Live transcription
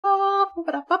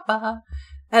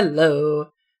Hello.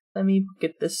 Let me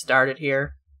get this started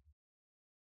here.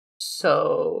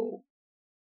 So,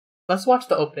 let's watch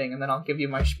the opening and then I'll give you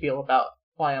my spiel about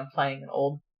why I'm playing an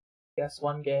old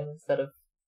PS1 game instead of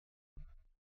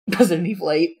Resident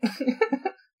Evil 8.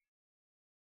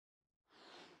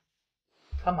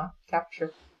 Come on,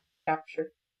 capture. There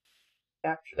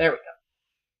we go.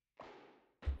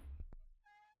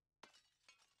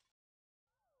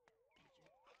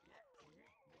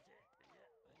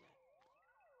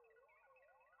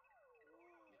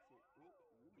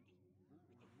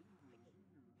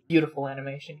 Beautiful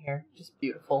animation here, just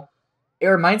beautiful. It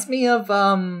reminds me of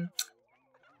the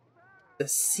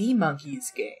Sea Monkeys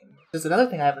game, which is another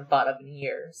thing I haven't thought of in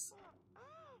years.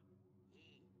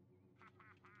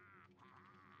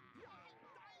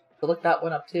 So look that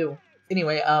one up too.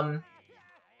 Anyway,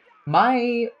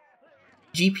 my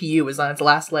GPU is on its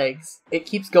last legs. It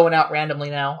keeps going out randomly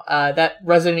now. That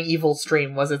Resident Evil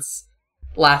stream was its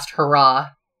last hurrah,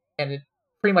 and it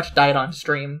pretty much died on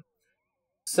stream.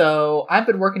 So I've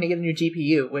been working to get a new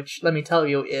GPU, which, let me tell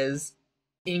you, is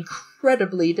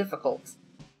incredibly difficult.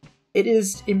 It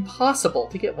is impossible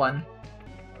to get one.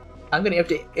 I'm gonna have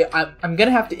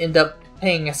to end up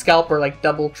paying a scalper like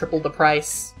double, triple the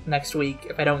price next week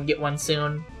if I don't get one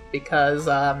soon, because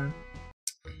I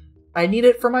need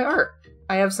it for my art.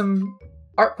 I have some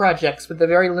art projects with a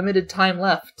very limited time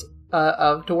left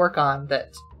to work on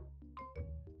that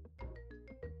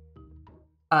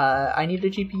I need a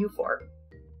GPU for.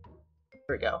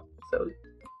 There we go. So,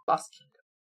 Lost Kingdom.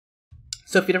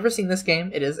 So if you've never seen this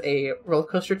game, it is a Roller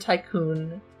Coaster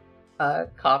Tycoon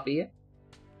copy.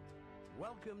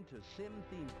 Welcome to Sim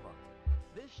Theme Park.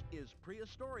 This is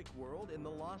prehistoric world in the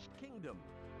Lost Kingdom,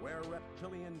 where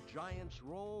reptilian giants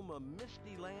roam a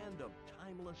misty land of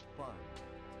timeless fun.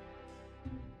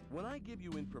 When I give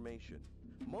you information,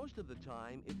 most of the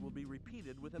time it will be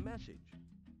repeated with a message.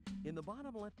 In the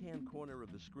bottom left-hand corner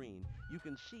of the screen, you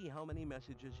can see how many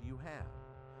messages you have.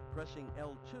 Pressing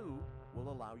L2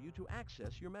 will allow you to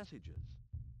access your messages.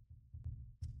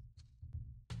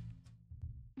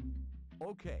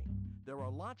 Okay, there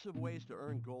are lots of ways to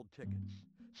earn gold tickets,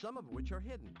 some of which are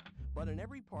hidden, but in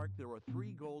every park there are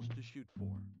 3 goals to shoot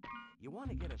for. You want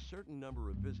to get a certain number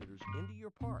of visitors into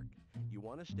your park, you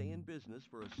want to stay in business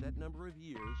for a set number of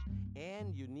years,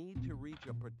 and you need to reach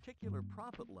a particular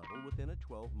profit level within a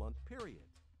 12-month period.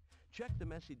 Check the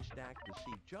message stack to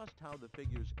see just how the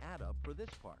figures add up for this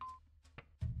park.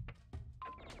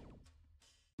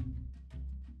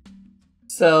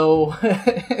 So,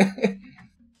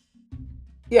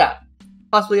 yeah,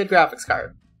 possibly a graphics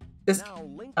card. Now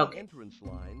link the entrance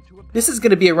line to a This is going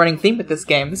to be a running theme with this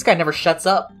game. This guy never shuts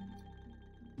up.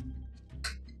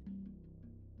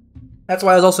 That's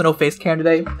why there's also no face cam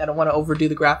today. I don't want to overdo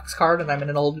the graphics card, and I'm in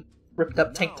an old ripped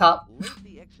up tank top. Link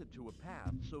the exit to a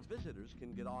path so visitors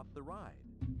can get off the ride.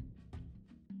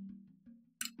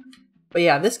 But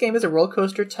yeah, this game is a Roller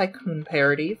Coaster Tycoon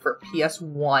parody for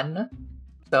PS1.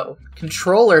 So,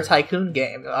 controller tycoon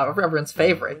game, everyone's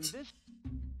favorite.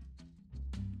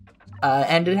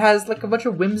 And it has like a bunch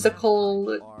of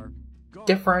whimsical,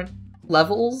 different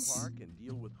levels.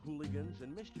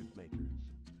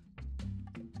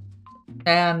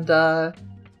 And it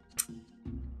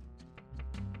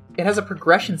has a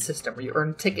progression system where you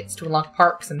earn tickets to unlock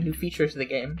parks and new features of the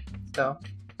game. So,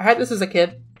 I had this as a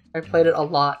kid. I played it a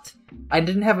lot. I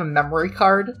didn't have a memory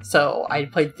card, so I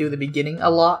played through the beginning a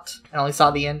lot, and only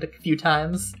saw the end a few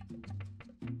times.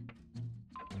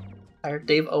 I heard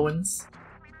Dave Owens.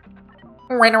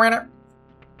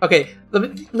 Okay,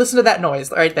 listen to that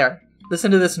noise right there.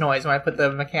 Listen to this noise when I put the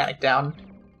mechanic down.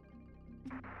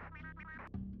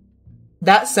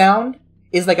 That sound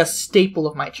is like a staple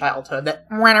of my childhood. That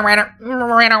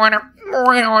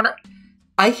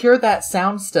I hear that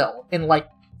sound still in like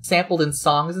sampled in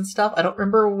songs and stuff. I don't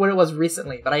remember what it was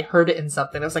recently, but I heard it in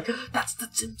something. I was like, that's the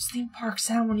Sims theme park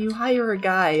sound when you hire a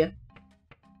guy.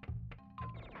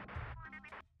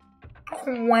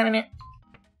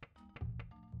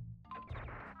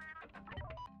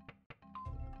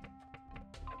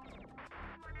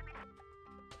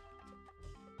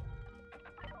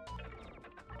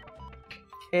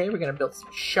 Okay, we're gonna build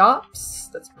some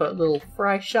shops. Let's put a little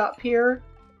fry shop here.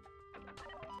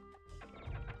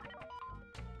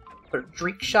 Put a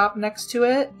drink shop next to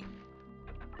it.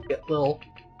 Get a little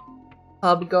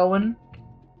hub going.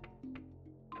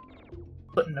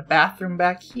 Putting a bathroom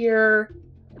back here.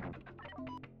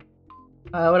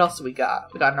 What else do we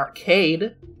got? We got an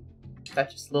arcade.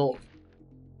 That's just a little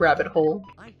rabbit hole.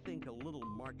 I think a little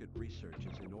market research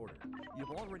is in order.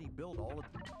 You've already built all of...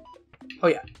 Oh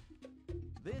yeah.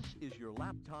 This is your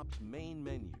laptop's main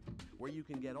menu, where you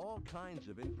can get all kinds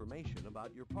of information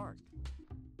about your park.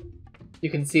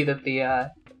 You can see that the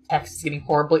text is getting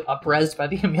horribly up-resed by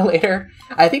the emulator.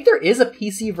 I think there is a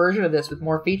PC version of this with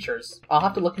more features. I'll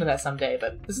have to look into that someday,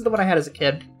 but this is the one I had as a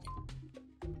kid.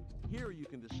 Here you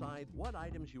can decide what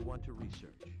items you want to research.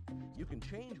 You can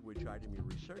change which item you're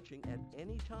researching at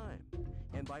any time.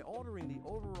 And by altering the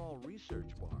overall research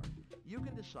bar, you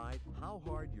can decide how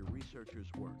hard your researchers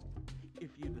work. If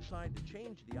you decide to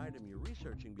change the item you're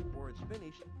researching before it's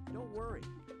finished, don't worry.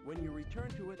 When you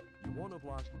return to it, you won't have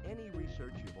lost any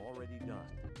research you've already done.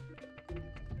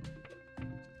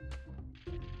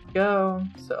 Go.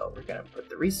 So we're gonna put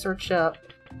the research up.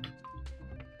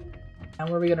 And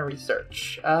what are we gonna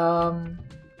research? The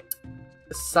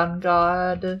Sun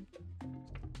God,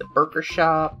 the Burger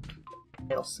Shop,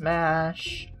 Nail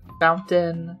Smash,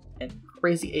 Fountain, and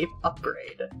Crazy Ape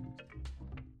Upgrade.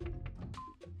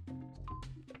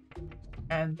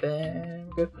 And then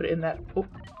we're gonna put in that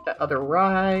other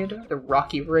ride, the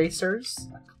Rocky Racers,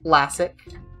 a classic.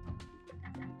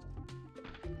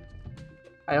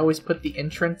 I always put the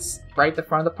entrance right at the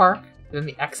front of the park, and then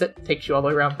the exit takes you all the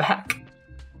way around back.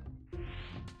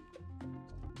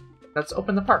 Let's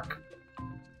open the park.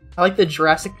 I like the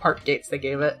Jurassic Park gates they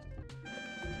gave it.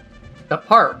 The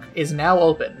park is now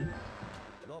open.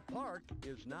 The park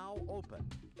is now open.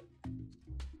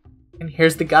 And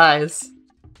here's the guys.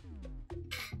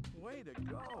 Way to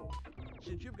go!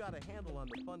 Since you've got a handle on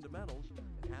the fundamentals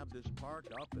and have this park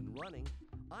up and running,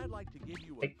 I'd like to give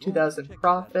you a Like 2,000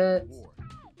 profit.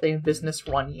 Stay in business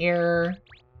 1 year.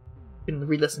 You can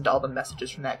re-listen to all the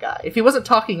messages from that guy. If he wasn't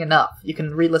talking enough, you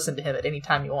can re-listen to him at any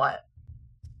time you want.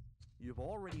 You've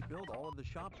already built all of the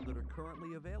shops that are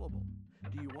currently available.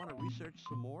 Do you want to research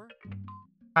some more?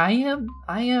 I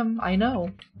know.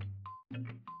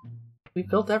 We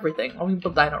built everything. Oh, we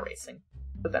built Dino Racing.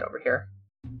 Put that over here.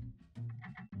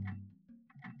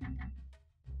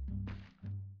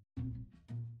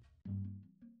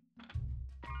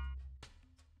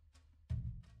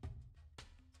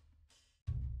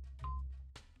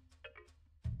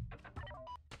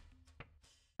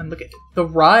 And look at the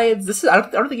rides. This is I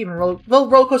don't think even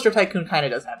Roller Coaster Tycoon kind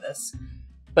of does have this,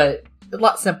 but a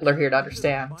lot simpler here to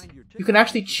understand. You can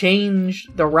actually change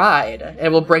the ride.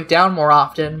 It will break down more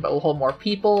often, but will hold more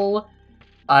people.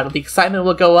 The excitement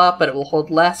will go up, but it will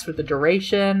hold less with the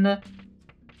duration.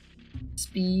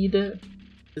 Speed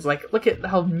is like, look at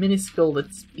how minuscule the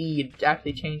speed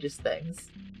actually changes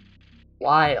things.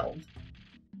 Wild.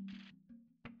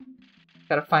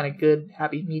 Gotta find a good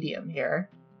happy medium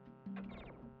here.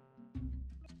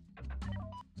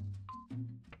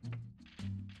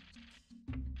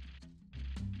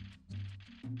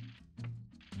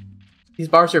 These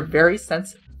bars are very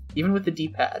sensitive, even with the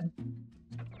D-pad.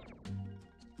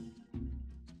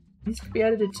 These could be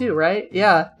edited too, right?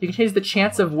 Yeah, you can change the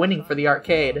chance of winning for the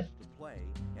arcade. Play,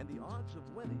 and the odds of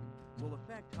winning will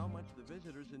affect how much the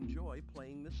visitors enjoy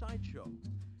playing the sideshow.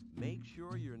 Make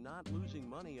sure you're not losing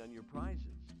money on your prizes.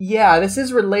 Yeah, this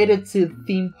is related to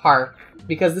Theme Park,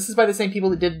 because this is by the same people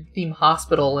that did Theme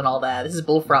Hospital and all that. This is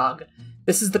Bullfrog.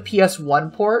 This is the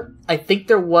PS1 port. I think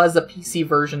there was a PC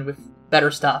version with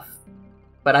better stuff,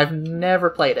 but I've never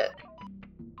played it.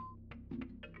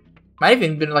 Might have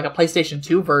even been like a PlayStation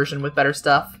 2 version with better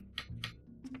stuff.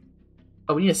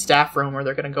 Oh, we need a staff room or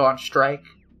they're gonna go on strike.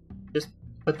 Just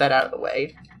put that out of the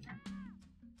way.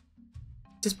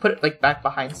 Just put it like back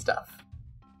behind stuff.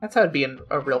 That's how it'd be in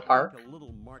a real park. A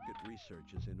little market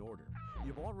research is in order.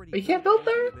 You've already But you can't build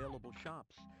there? available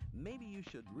shops. Maybe you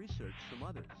should research some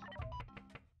others.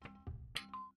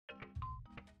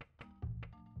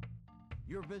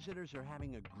 Your visitors are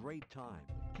having a great time.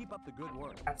 Keep up the good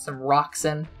work. Got some rocks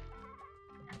in.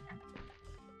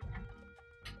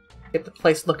 Get the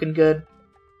place looking good.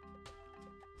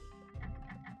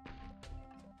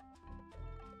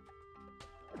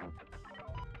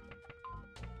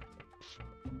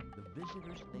 The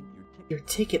visitors think Your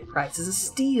ticket price is a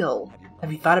steal.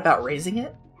 Have you thought about raising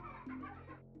it?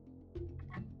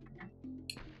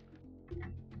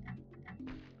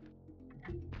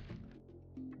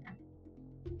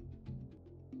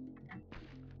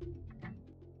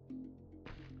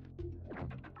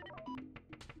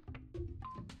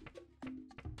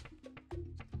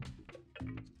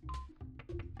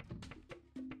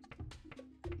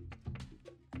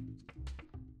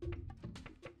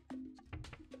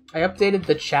 I updated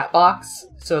the chat box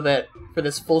so that for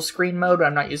this full screen mode, when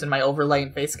I'm not using my overlay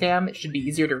and face cam, it should be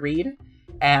easier to read.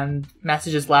 And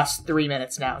messages last 3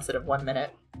 minutes now instead of 1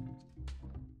 minute.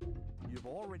 You've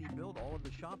already built all of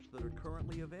the shops that are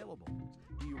currently available.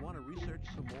 Do you want to research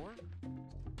some more?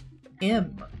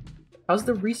 How's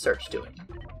the research doing?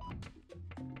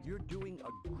 You're doing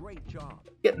a great job.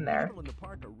 Getting there. People in the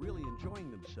park are really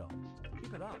enjoying themselves.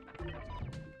 Keep it up.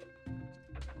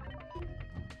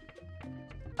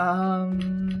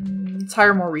 Let's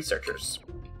hire more researchers.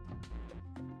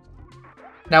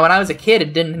 Now, when I was a kid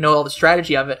and didn't know all the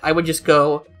strategy of it, I would just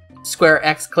go square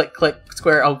X, click, click,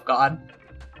 square, oh god.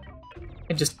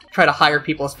 And just try to hire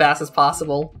people as fast as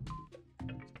possible.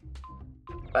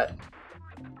 But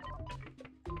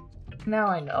now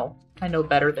I know. I know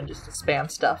better than just to spam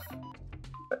stuff.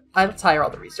 But let's hire all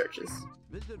the researchers.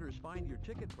 Visitors find your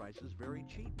ticket prices very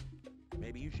cheap.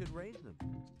 Maybe you should raise them.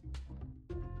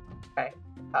 Okay.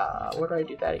 Where do I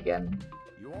do that again?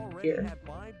 You already Here. have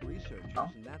 5 researchers,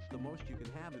 and that's the most you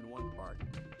can have in one park.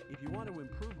 If you want to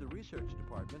improve the research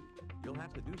department, you'll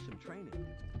have to do some training.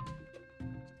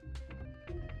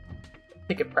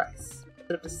 Ticket price.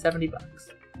 Set up to $70.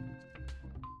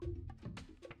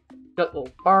 Got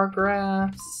little bar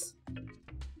graphs.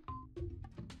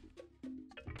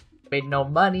 Made no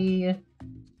money. We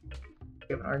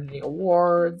haven't earned any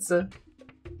awards. I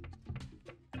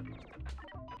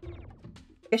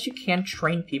guess you can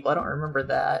train people. I don't remember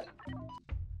that.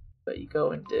 But you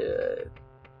go into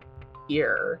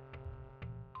here.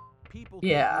 People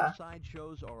Yeah. think your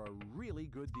sideshows are a really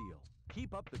good deal.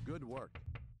 Keep up the good work.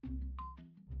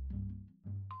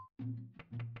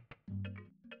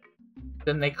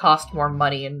 Then they cost more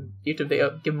money and you have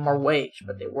to give them more wage,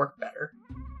 but they work better.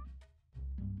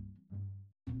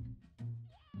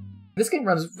 This game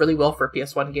runs really well for a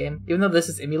PS1 game. Even though this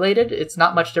is emulated, it's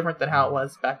not much different than how it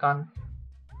was back on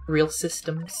real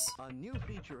systems. A new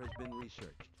feature has been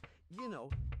researched. You know,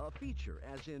 a feature,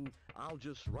 as in, I'll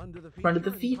just run to the feature, Run to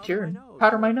the feature and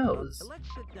powder my nose. Let's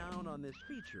sit down on this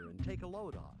feature and take a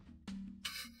load off.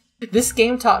 This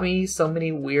game taught me so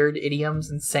many weird idioms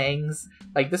and sayings.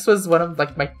 Like, this was one of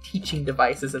like my teaching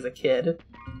devices as a kid.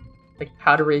 Like,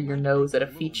 powdering your nose at a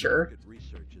feature. Market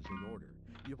research is in order.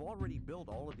 You've already built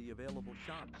all of the available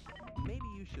shops. Maybe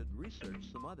you should research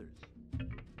some others.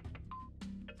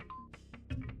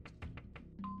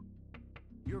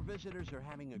 Your visitors are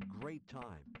having a great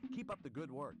time. Keep up the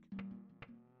good work.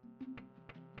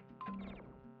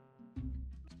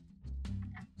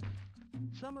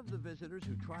 Some of the visitors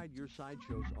who tried your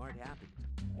sideshows aren't happy.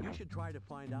 You should try to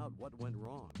find out what went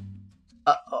wrong.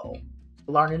 Uh-oh.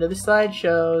 Learn into the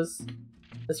sideshows.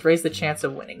 Let's raise the chance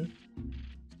of winning.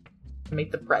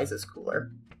 Make the prizes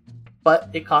cooler. But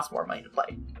it costs more money to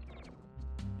play.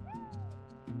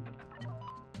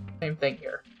 Same thing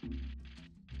here.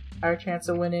 Higher chance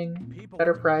of winning, People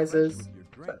better are prizes, impressed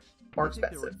with your but drinks. more They think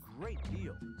they're expensive. a great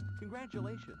deal.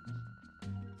 Congratulations.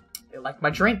 They like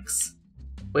my drinks.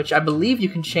 Which I believe you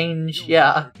can change, Your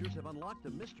yeah. researchers have unlocked the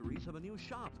mysteries of a new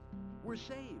shop. We're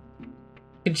saved. You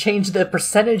can change the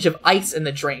percentage of ice in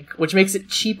the drink, which makes it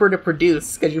cheaper to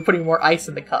produce, because you're putting more ice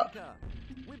in the cup. Eureka!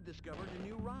 We've discovered a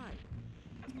new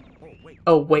ride.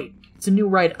 Oh wait, it's a new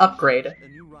ride upgrade. A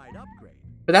new ride upgrade.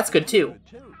 But that's good too.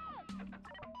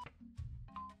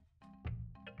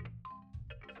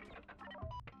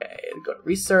 Okay, go to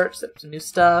research, set up some new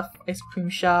stuff. Ice cream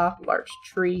shop, large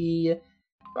tree,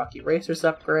 Rocky Racers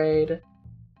upgrade.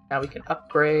 Now we can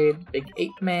upgrade Big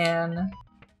Ape Man.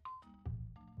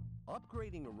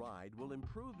 Upgrading a ride will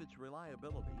improve its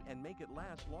reliability and make it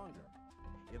last longer.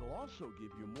 It'll also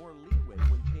give you more leeway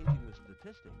when changing the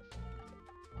statistics.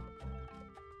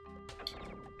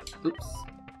 Oops.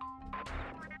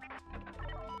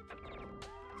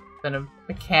 Then a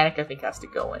mechanic, I think, has to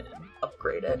go in and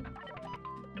upgrade it.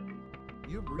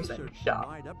 You've Where's that researched shop?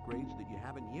 some ride upgrades that you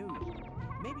haven't used.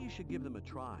 Maybe you should give them a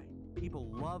try. People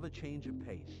love a change of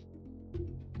pace.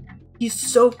 He's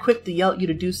so quick to yell at you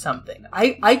to do something.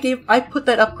 I put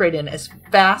that upgrade in as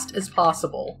fast as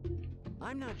possible.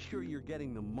 I'm not sure you're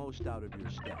getting the most out of your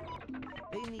staff.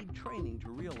 They need training to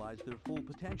realize their full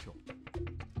potential.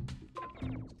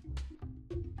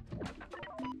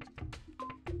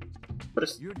 But I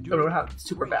You're don't doing have a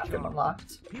super great bathroom job.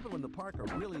 unlocked. People in the park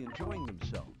are really enjoying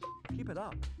themselves. Keep it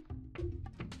up.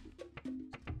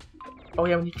 Oh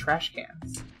yeah, we need trash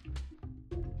cans.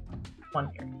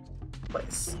 One here.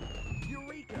 Place.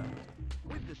 Eureka!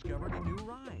 We've discovered a new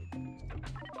ride.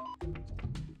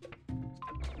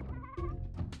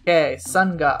 Okay,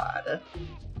 Sun God.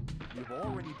 You've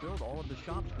already built all of the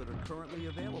shops that are currently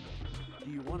available.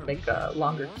 Do you want to Make a research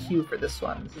longer more? queue for this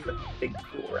one. This is a big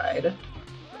cool ride.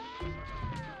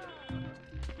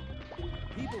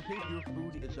 People think your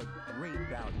food is a great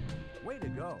value. Way to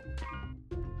go.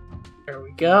 There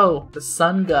we go. The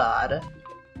Sun God.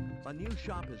 A new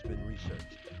shop has been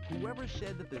researched. Whoever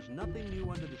said that there's nothing new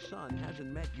under the sun hasn't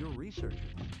met your researchers.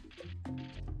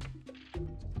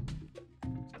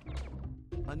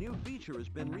 A new feature has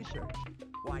been researched.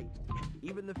 Why,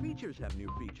 even the features have new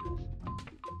features.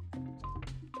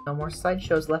 No more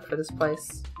sideshows left for this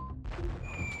place.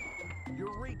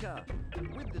 Eureka!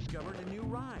 We've discovered a new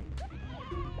ride.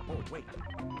 Oh, wait.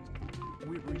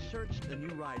 We've researched a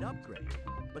new ride upgrade,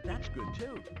 but that's good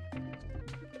too.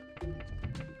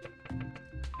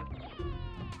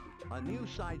 A new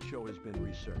sideshow has been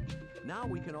researched. Now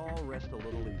we can all rest a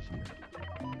little easier.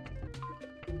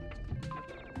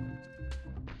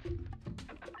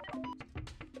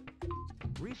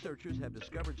 Researchers have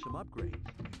discovered some upgrades.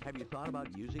 Have you thought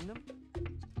about using them?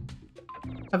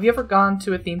 Have you ever gone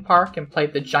to a theme park and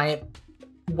played the giant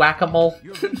whack-a-mole?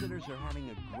 Your visitors are having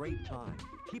a great time.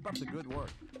 Keep up the good work.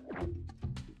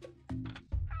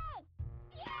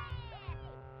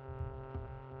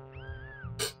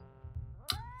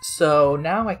 So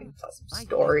now I can tell some I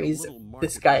think a stories. little If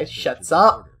this market guy research shuts is in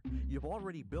up. order. You've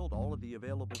already built all of the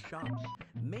available shops.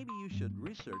 Maybe you should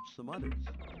research some others.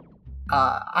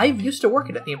 I used to work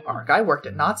at a theme park. I worked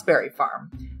at Knott's Berry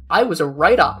Farm. I was a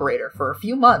ride operator for a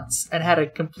few months and had a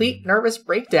complete nervous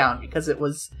breakdown because it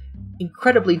was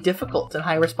incredibly difficult and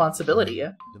high responsibility.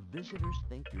 The visitors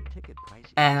think your ticket price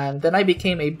is And then I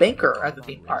became a banker at the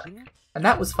theme park. And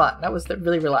that was fun. That was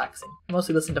really relaxing. I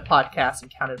mostly listened to podcasts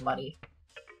and counted money.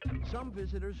 Some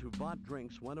visitors who bought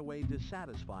drinks went away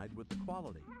dissatisfied with the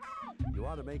quality. You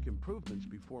ought to make improvements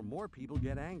before more people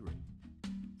get angry.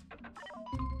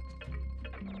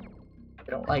 I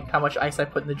don't like how much ice I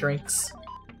put in the drinks.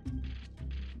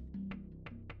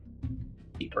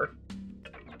 Deeper.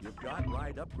 You've got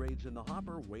ride upgrades in the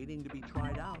hopper waiting to be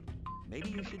tried out. Maybe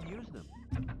you should use them.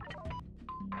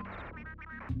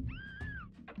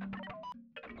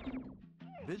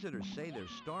 Visitors say they're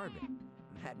starving.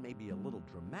 That may be a little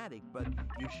dramatic, but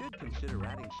you should consider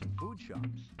adding some food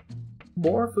shops.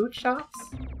 More food shops?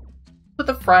 With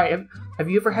the fry, have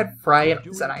you ever had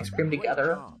fries and ice cream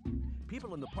together?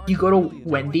 You go to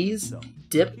Wendy's,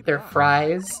 dip their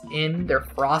fries in their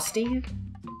Frosty.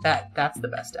 That's the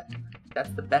best ever. That's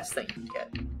the best thing you can get.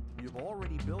 You've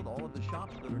already built all of the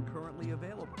shops that are currently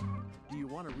available. Do you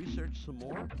want to research some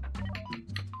more?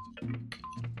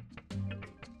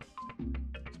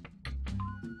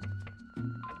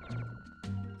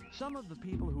 Some of the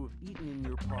people who have eaten in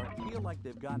your park feel like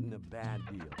they've gotten a bad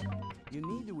deal. You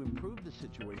need to improve the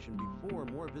situation before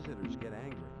more visitors get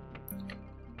angry.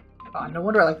 Oh, no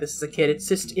wonder I like this as a kid.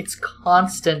 It's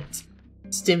constant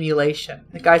stimulation.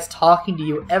 The guy's talking to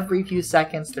you every few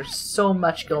seconds. There's so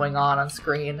much going on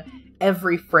screen.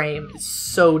 Every frame is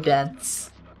so dense.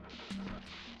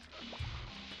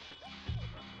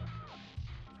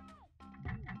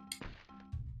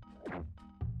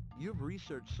 You've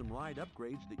researched some ride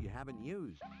upgrades that you haven't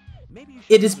used. Maybe you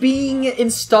should It is being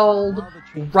installed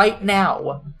right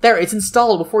now. There, it's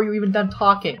installed before you're even done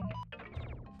talking.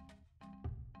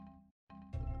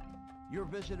 Your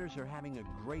visitors are having a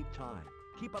great time.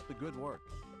 Keep up the good work.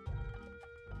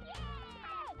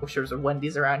 Wish there was a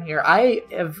Wendy's around here. I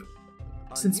have,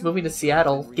 since moving to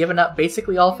Seattle, given up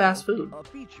basically all fast food. A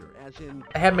feature, as in,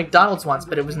 I had McDonald's once,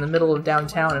 but it was in the middle of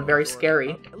downtown and very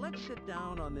scary. let's sit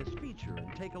down on this feature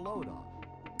and take a load off.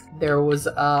 There was,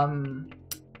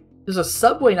 there's a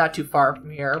Subway not too far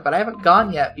from here, but I haven't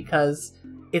gone yet because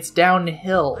it's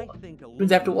downhill. I think a It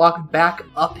means I have to walk back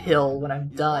uphill when I'm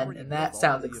You've done, already and built that all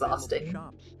sounds the available exhausting.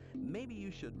 shops. Maybe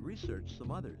you should research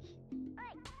some others.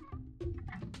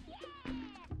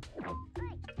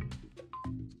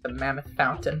 The Mammoth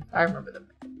Fountain. I remember the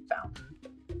Mammoth Fountain.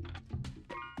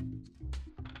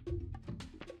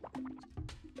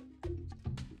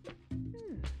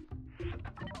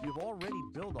 You've already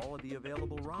built all of the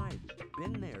available rides.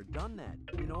 Been there, done that.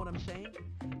 You know what I'm saying?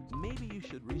 Maybe you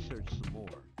should research some more.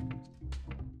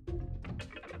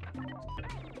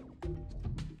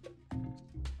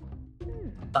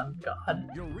 Sun God.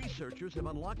 Your researchers have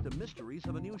unlocked the mysteries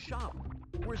of a new shop.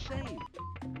 We're saved.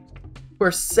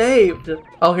 We're saved!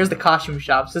 Oh, here's the costume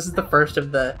shops. This is the first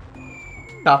of the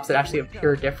shops that actually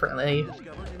appear differently.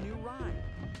 Discovered a new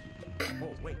ride. Oh,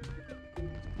 wait.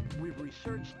 We've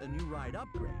researched a new ride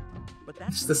upgrade, but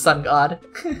that's It's the Sun God.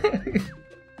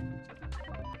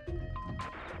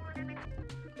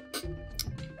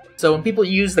 So when people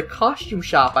use the costume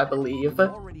shop, I believe,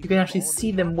 you can actually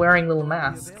see them wearing little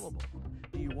masks. available.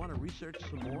 Do you want to research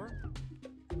some more?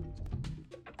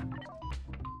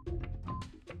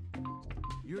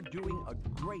 You're doing a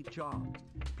great job.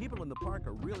 People in the park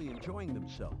are really enjoying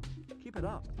themselves. Keep it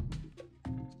up.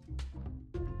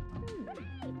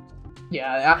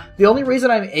 Yeah, the only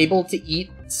reason I'm able to eat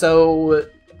so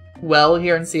well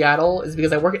here in Seattle is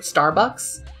because I work at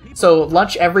Starbucks. So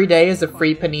lunch every day is a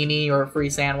free panini or a free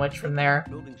sandwich from there.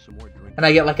 Building some more drinks. And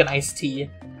I get like an iced tea.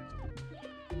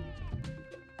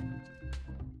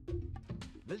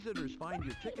 Visitors find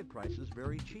your ticket prices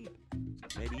very cheap.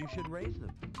 Maybe you should raise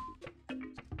them.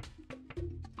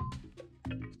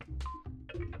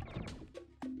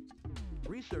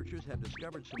 Researchers have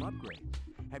discovered some upgrades.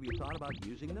 Have you thought about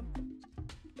using them?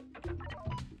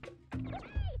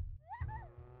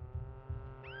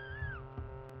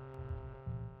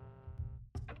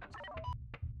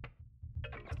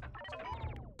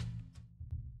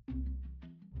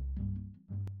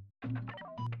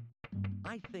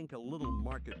 I think a little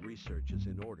market research is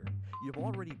in order. You've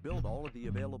already built all of the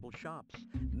available shops.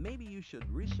 Maybe you should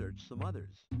research some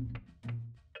others.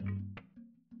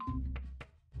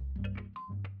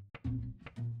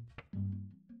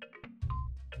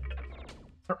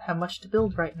 I don't have much to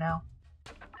build right now.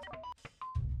 Oh,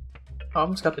 I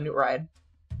almost got the new ride.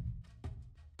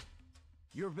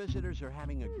 Your visitors are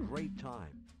having a great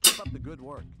time. Keep up the good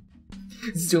work.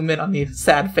 Zoom in on these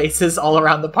sad faces all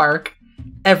around the park.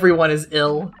 Everyone is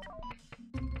ill.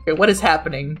 Okay, what is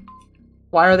happening?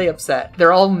 Why are they upset?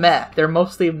 They're all meh. They're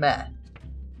mostly meh.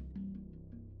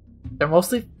 They're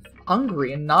mostly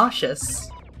hungry and nauseous.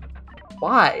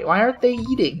 Why? Why aren't they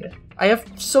eating? I have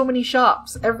so many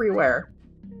shops everywhere.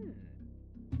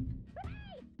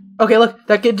 Okay, look,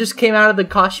 that kid just came out of the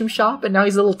costume shop and now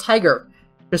he's a little tiger.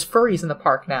 There's furries in the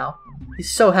park now.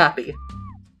 He's so happy.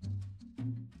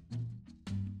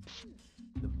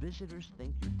 The visitors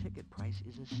think your ticket price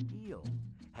is a steal.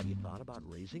 Have you thought about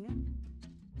raising it?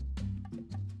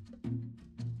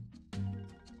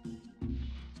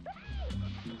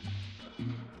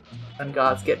 And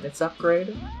God's getting its upgrade.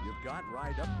 You've got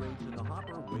ride upgrades in the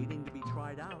hopper waiting to be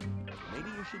tried out. Maybe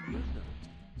you should use them.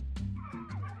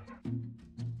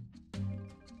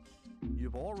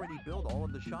 You've already built all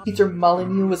of the shops. Peter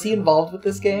Molyneux, was he involved with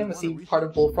this game? Was he part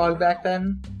of Bullfrog back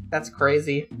then? That's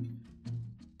crazy.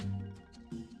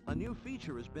 A new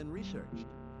feature has been researched.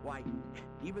 Why,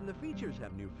 even the features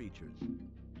have new features.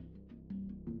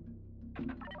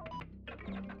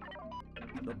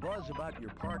 The buzz about your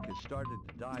park has started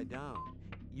to die down.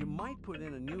 You might put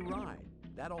in a new ride.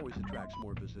 That always attracts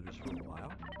more visitors for a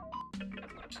while.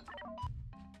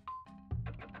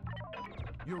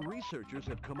 Your researchers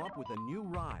have come up with a new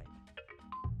ride.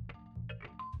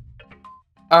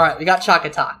 Alright, we got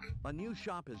Chakatak. A new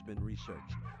shop has been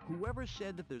researched. Whoever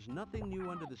said that there's nothing new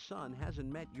under the sun hasn't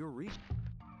met your research.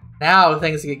 Now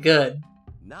things get good.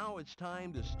 Now it's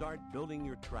time to start building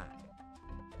your track.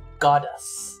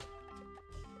 Goddess.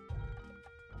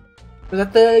 Was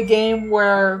that the game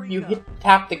where you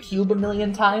tap the cube a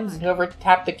million times and whoever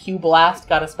tapped the cube last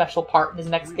got a special part in his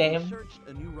next game? Researched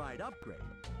a new ride upgrade,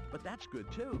 but that's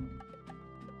good too.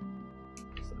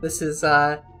 This is,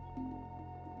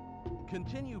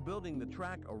 Continue building the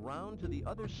track around to the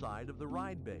other side of the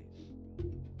ride base.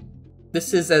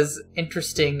 this is as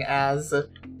interesting as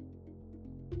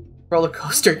roller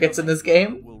coaster gets in this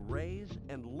game. Will raise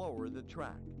and lower the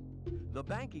track. The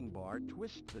banking bar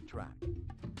twists the track.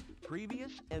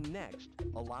 Previous and next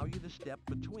allow you to step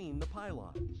between the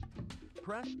pylons.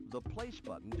 Press the place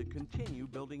button to continue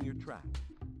building your track.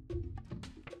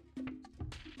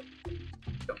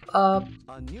 A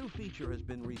new feature has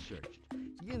been researched.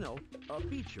 You know, a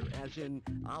feature, as in,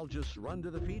 I'll just run to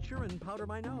the feature and powder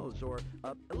my nose, or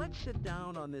let's sit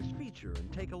down on this feature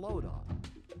and take a load off.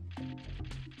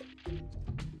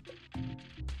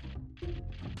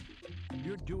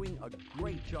 You're doing a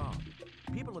great job.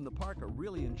 People in the park are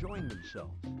really enjoying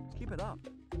themselves. Keep it up.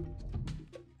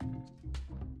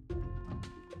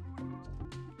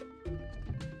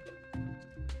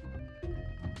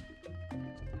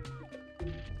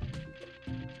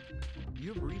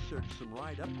 You've researched some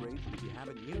ride upgrades that you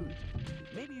haven't used.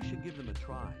 Maybe you should give them a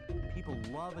try. People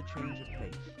love a change of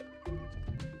pace.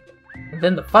 And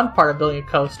then the fun part of building a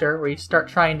coaster, where you start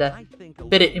trying to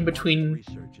fit it in between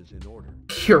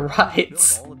your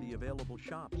rides.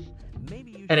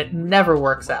 And it never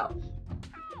works out.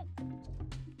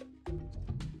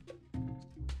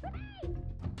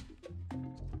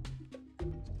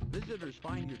 Visitors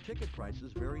find your ticket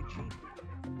prices very cheap.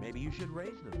 Maybe you should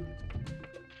raise them.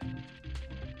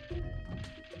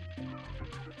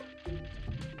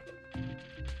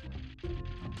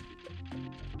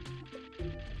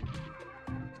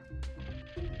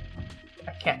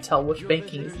 I can't tell which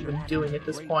banking is even doing at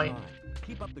this point.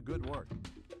 Keep up the good work.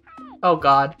 Oh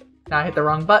god, now I hit the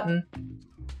wrong button.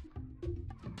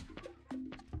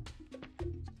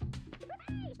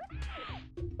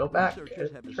 Go back to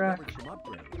Researchers have the track. discovered some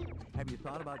upgrades. Have you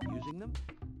thought about using them?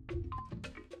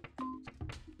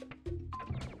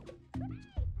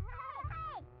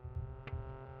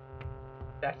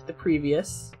 Back to the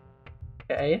previous.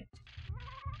 Okay.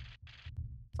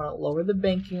 I want to lower the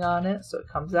banking on it so it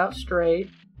comes out straight.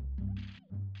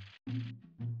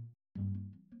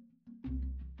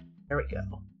 There we go.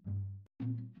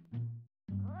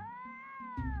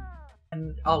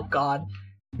 And, oh god.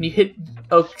 When you hit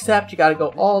accept, you gotta go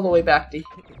all the way back to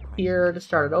here to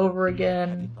start it over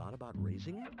again. Thought about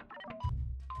raising it?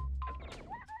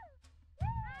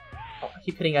 Oh, I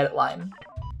keep hitting edit line.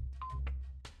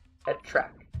 Edit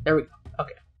track. There we go.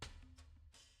 Okay.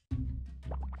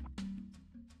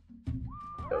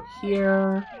 Go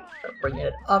here. Start bringing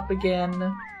it up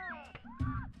again.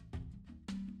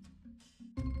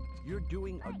 You're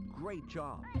doing a great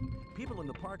job. People in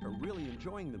the park are really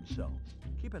enjoying themselves.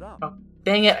 Keep it up. Oh,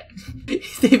 dang it.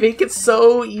 They make it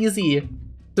so easy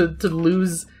to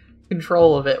lose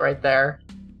control of it right there.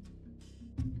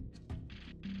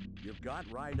 You've got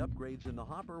ride upgrades in the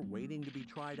hopper waiting to be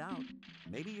tried out.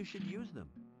 Maybe you should use them.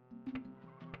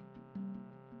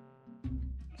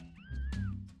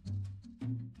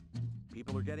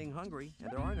 People are getting hungry, and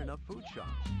there aren't enough food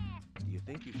shops. Do you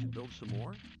think you should build some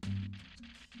more?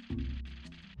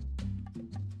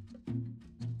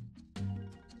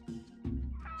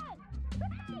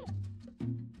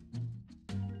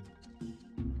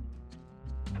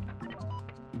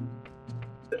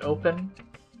 Is it open?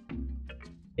 I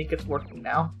think it's working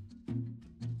now.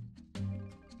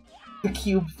 The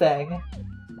cube thing.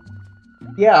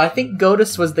 Yeah, I think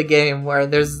Godus was the game where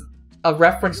there's a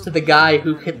reference to the guy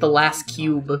who hit the last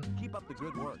cube. Keep up the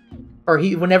good work. Or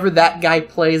whenever that guy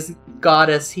plays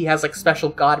Goddess, he has like special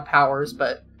god powers,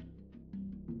 but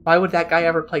why would that guy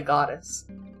ever play Goddess?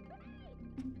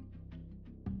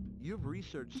 You've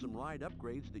researched some ride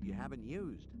upgrades that you haven't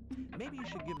used. Maybe you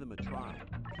should give them a try.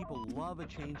 People love a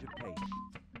change of pace.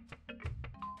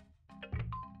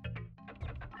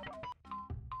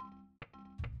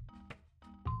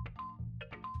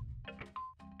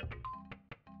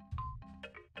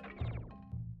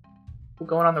 We're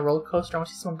going on the roller coaster. I want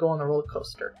to see someone go on the roller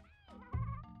coaster.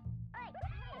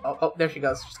 Oh, there she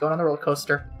goes. She's going on the roller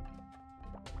coaster.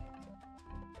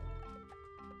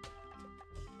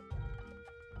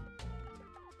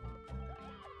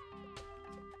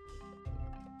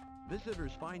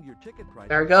 Visitors find your ticket price.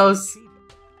 There it goes. cheap.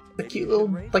 The Maybe cute you should little,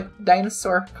 raise it. like,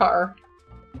 dinosaur car.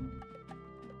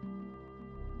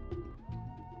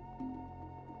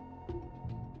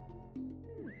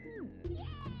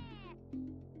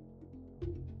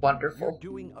 You're Wonderful.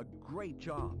 doing a great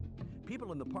job.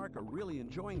 People in the park are really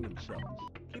enjoying themselves.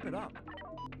 Keep it up.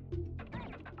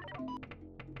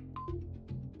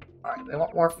 Alright, they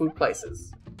want more food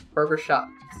places. Burger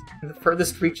shops. In the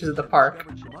furthest reaches of the park.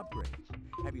 Discovered some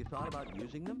upgrades. Have you thought about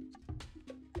using them?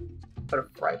 Put a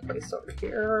fry place over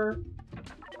here.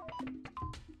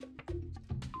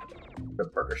 Put a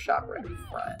burger shop right in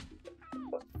front.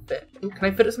 What fit? Ooh, can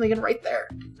I fit something in right there?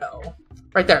 No.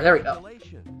 Right there, there we go.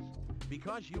 Congratulations.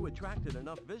 Because you attracted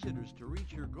enough visitors to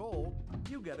reach your goal,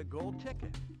 you get a gold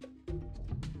ticket.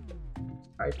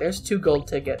 Alright, there's 2 gold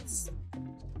tickets.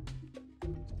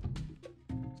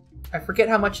 I forget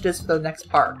how much it is for the next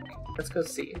park. Let's go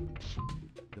see.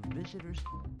 The visitors...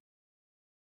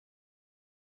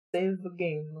 Save the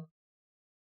game.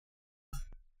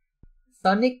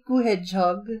 Sonic the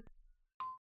Hedgehog.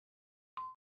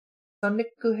 Sonic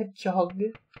the Hedgehog.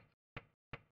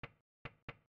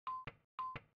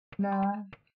 Nah.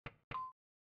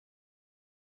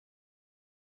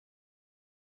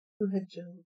 The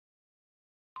Hedgehog.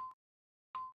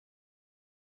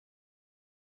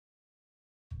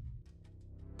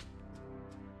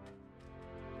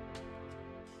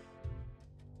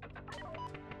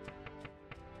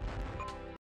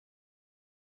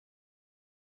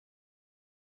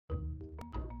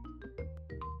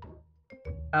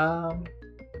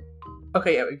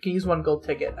 Okay, yeah, we can use 1 gold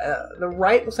ticket. The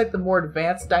right looks like the more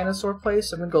advanced dinosaur place,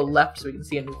 so I'm gonna go left so we can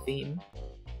see a new theme.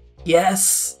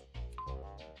 Yes!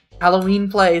 Halloween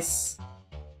place!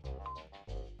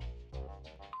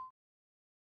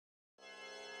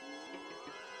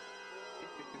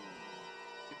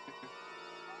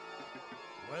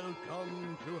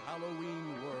 Welcome to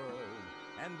Halloween World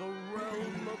and the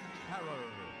realm of terror.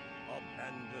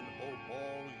 Abandon hope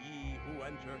all ye who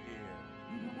enter here.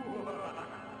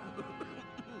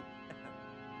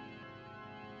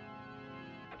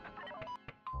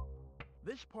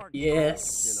 This park's Yes.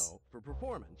 rules, you know, for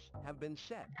performance have been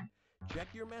set. Check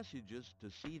your messages to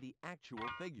see the actual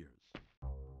figures.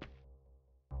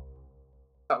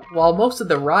 While most of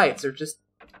the rides are just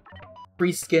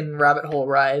free skin rabbit hole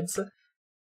rides,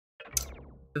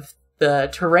 the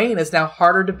terrain is now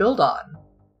harder to build on.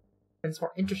 And it's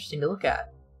more interesting to look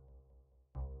at.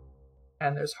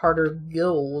 And there's harder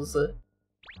gills.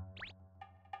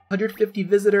 150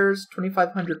 visitors,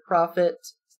 2,500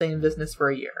 profit, stay in business for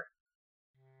a year.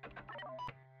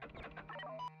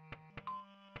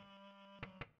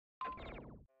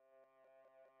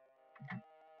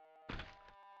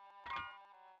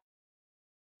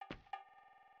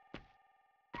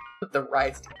 Put the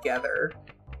rides together.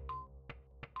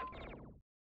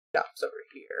 Shops over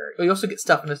here. We also get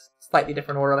stuff in a slightly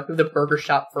different order. Like we have the burger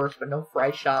shop first, but no fry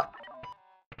shop.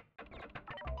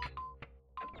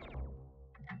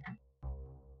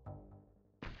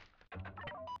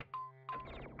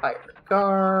 Hire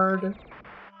guard.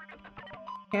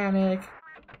 Mechanic.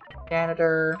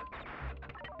 Janitor.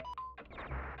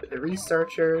 The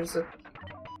researchers.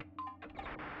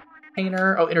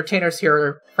 Entertainer. Oh, entertainers here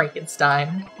are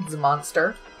Frankenstein. He's a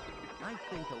monster. I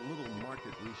think a little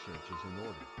market research is in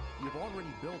order. You've already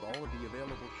built all of the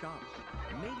available shops.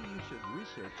 Maybe you should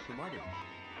research some others.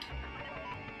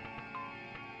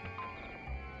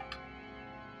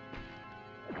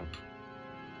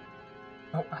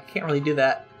 Oh, I can't really do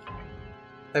that.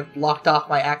 I've blocked off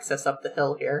my access up the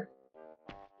hill here.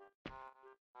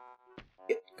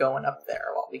 Get going up there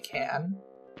while we can.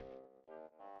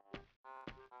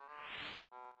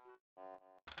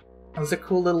 There's a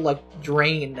cool little, like,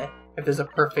 drain if there's a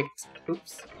perfect...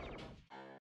 Oops.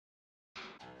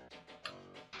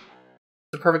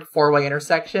 The perfect four-way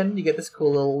intersection, you get this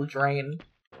cool little drain.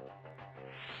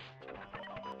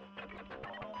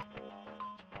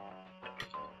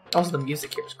 Also, the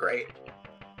music here is great.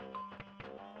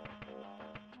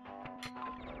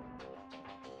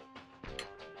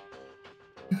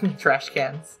 Trash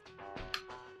cans.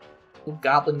 Little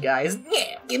goblin guys.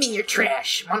 Yeah, give me your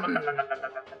trash.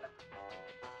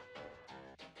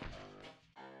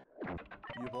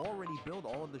 You've already built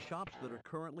all of the shops that are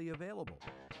currently available.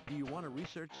 Do you want to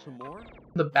research some more?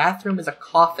 The bathroom is a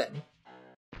coffin.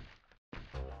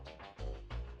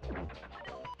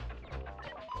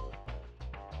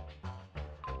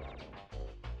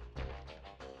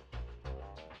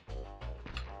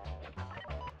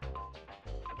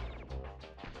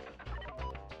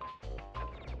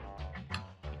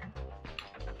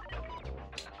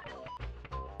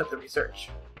 The research.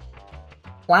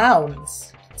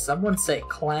 Clowns. Did someone say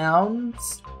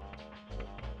clowns?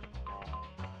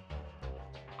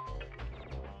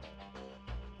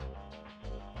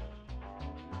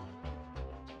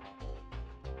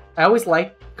 I always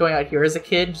liked going out here as a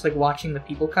kid, just like watching the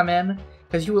people come in,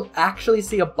 because you will actually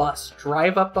see a bus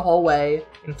drive up the hallway,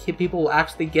 and people will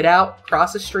actually get out,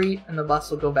 cross the street, and the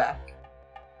bus will go back.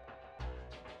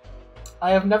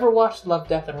 I have never watched Love,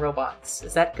 Death, and Robots.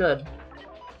 Is that good?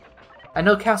 I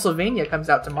know Castlevania comes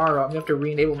out tomorrow. I'm gonna have to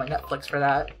re-enable my Netflix for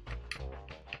that.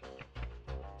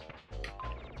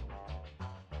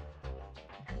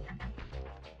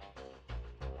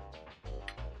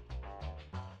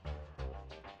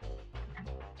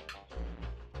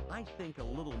 I think a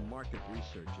little market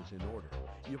research is in order.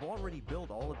 You've already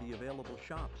built all of the available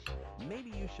shops. Maybe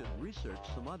you should research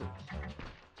some others.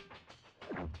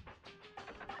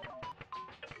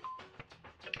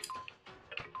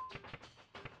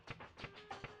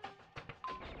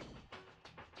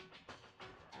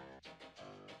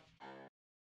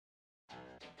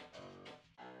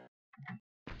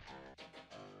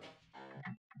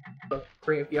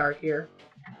 Graveyard here.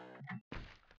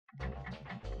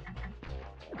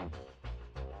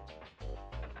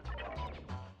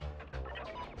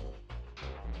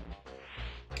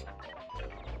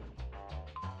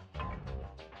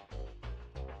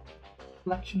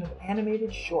 Collection of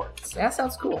animated shorts. That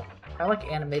sounds cool. I like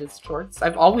animated shorts.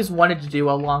 I've always wanted to do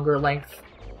a longer length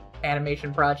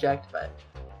animation project, but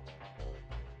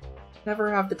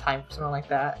never have the time for something like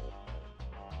that.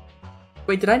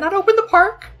 Wait, did I not open the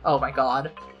park? Oh my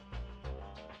god.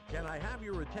 Can I have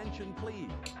your attention,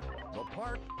 please? The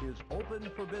park is open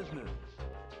for business.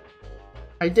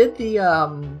 I did the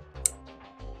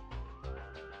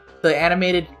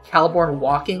animated Caliborn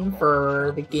walking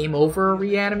for the Game Over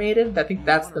reanimated. I think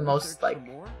that's the most, like,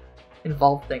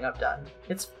 involved thing I've done.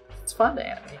 It's fun to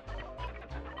animate.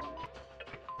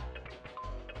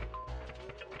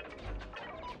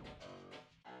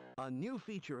 A new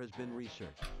feature has been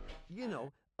researched. You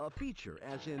know, a feature,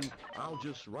 as in, I'll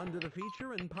just run to the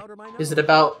feature and powder my nose. Is it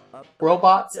about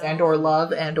robots and or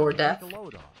love and or death?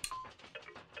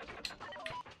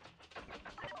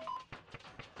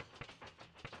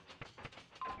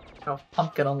 Oh,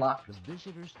 pumpkin unlocked. The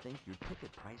visitors think your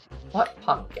ticket price isn't What fair.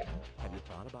 pumpkin? Have you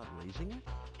thought about raising it?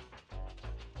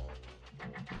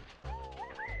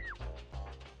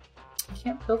 I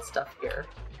can't build stuff here.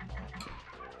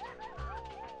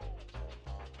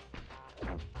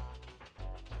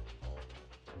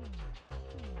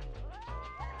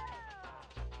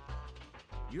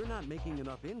 You're not making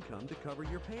enough income to cover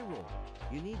your payroll.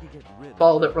 You need to get rid of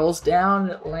Ball that rolls down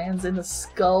and it lands in the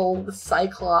skull of the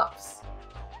Cyclops.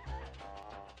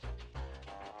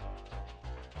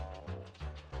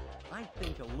 I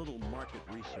think a little market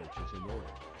research is in order.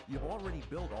 You've already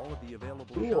built all of the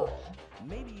available Cool. shops.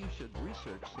 Maybe you should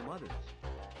research some others.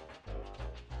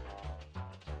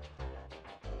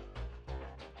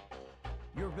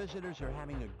 Your visitors are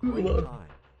having a great Cool. time.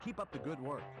 Keep up the good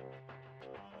work.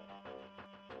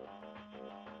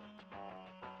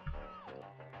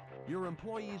 Your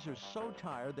employees are so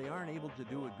tired they aren't able to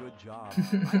do a good job.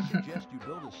 I suggest you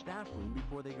build a staff room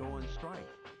before they go on strike.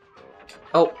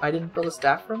 Oh, I didn't build a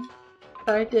staff room? I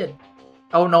thought I did.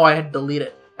 Oh no, I had to delete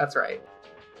it. That's right.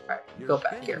 Alright, You're go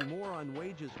back here. spending more on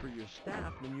wages for your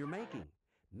staff than you're making.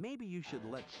 Maybe you should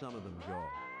let some of them go.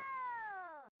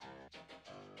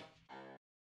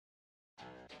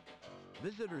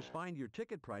 Visitors find your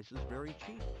ticket prices very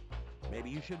cheap. Maybe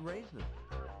you should raise them.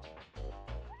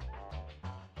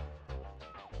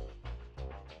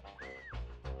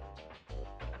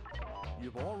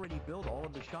 You've already built all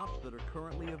of the shops that are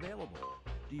currently available.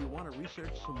 Do you want to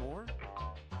research some more?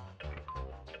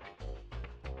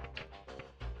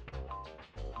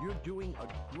 You're doing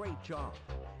a great job.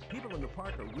 People in the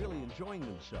park are really enjoying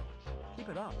themselves. Keep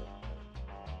it up.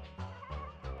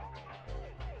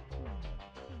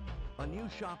 A new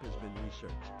shop has been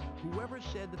researched. Whoever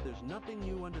said that there's nothing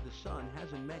new under the sun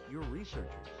hasn't met your researchers.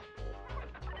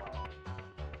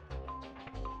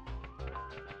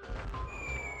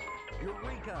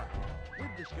 Eureka!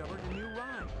 We've discovered a new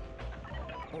ride.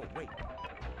 Oh, wait.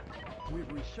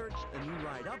 We've researched a new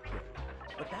ride upgrade,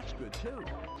 but that's good too.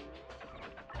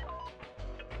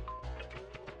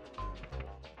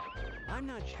 I'm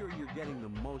not sure you're getting the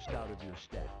most out of your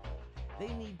staff. They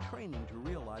need training to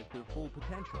realize their full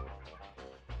potential.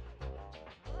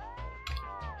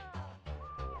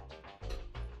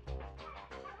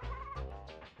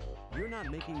 You're not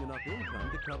making enough income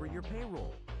to cover your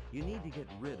payroll. You need to get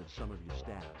rid of some of your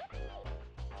staff.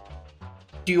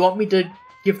 Do you want me to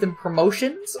give them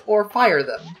promotions or fire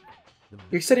them?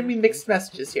 You're sending me mixed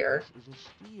messages here. This is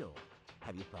a steal.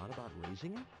 Have you thought about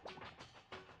raising it?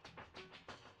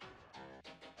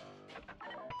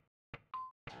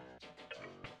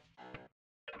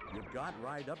 You've got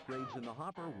ride upgrades in the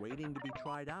hopper waiting to be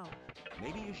tried out.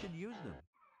 Maybe you should use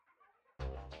them.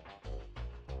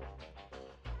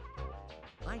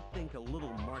 I think a little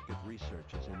market research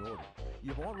is in order.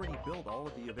 You've already built all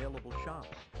of the available shops.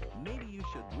 Maybe you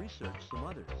should research some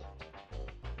others.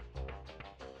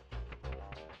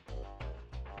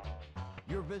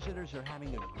 Your visitors are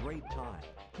having a great time.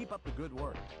 Keep up the good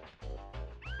work.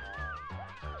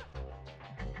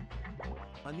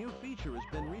 A new feature has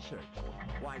been researched.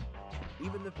 Why,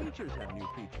 even the features have new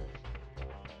features.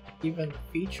 Even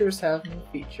features have new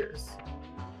features.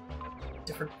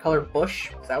 Different colored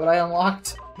bush? Is that what I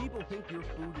unlocked? People think your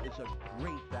food is a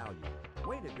great value.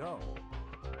 Way to go.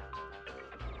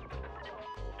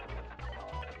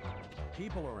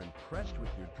 People are impressed with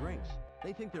your drinks.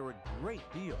 They think they're a great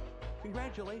deal.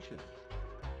 Congratulations.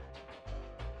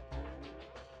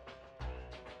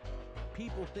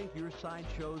 People think your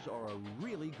sideshows are a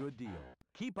really good deal.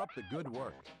 Keep up the good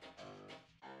work.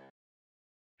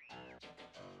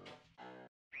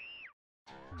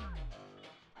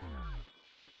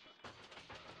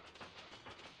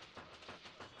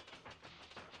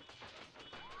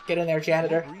 Get in there,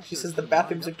 janitor. She says the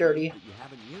bathrooms are dirty. That you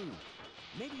haven't used.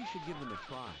 Maybe you should give them a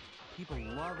try. People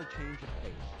love a change of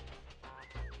pace.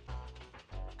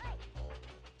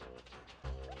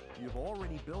 You've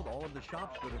already built all of the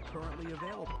shops that are currently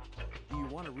available. Do you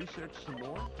want to research some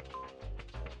more?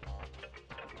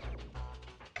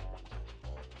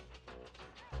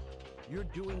 You're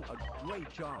doing a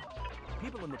great job.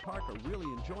 People in the park are really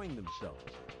enjoying themselves.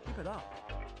 Keep it up.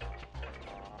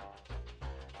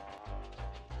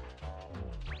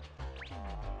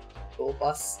 School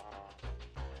bus.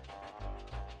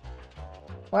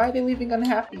 Why are they leaving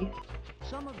unhappy?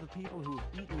 Some of the people who have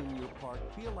eaten in your park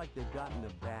feel like they've gotten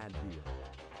a bad deal.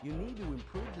 You need to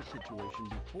improve the situation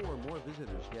before more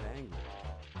visitors get angry.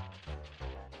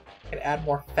 Can add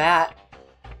more fat.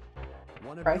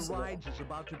 One of Price your of it. rides is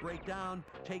about to break down.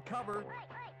 Take cover.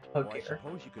 Oh Well, I dear.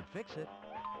 suppose you could fix it.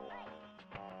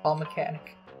 Call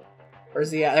mechanic. Where's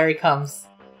he at? There he comes.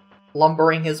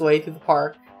 Lumbering his way through the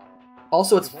park.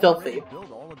 Also, it's You've already filthy.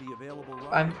 built all of the available rides.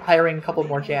 I'm hiring a couple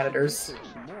more Maybe you should janitors. research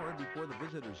some more before the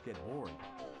visitors get bored.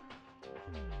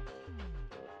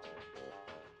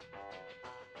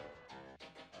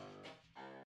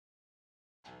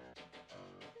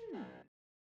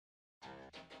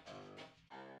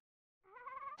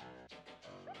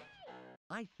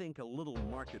 I think a little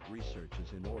market research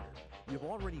is in order. You've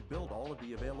already built all of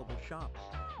the available shops.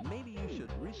 Maybe you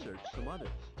should research some others.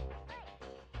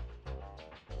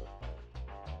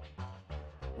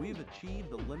 We've achieved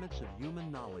the limits of human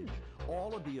knowledge.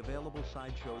 All of the available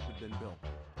sideshows have been built.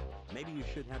 Maybe you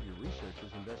should have your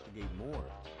researchers investigate more.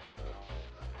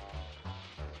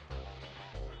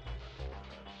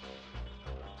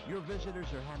 Your visitors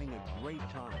are having a great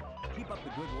time. Keep up the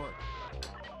good work.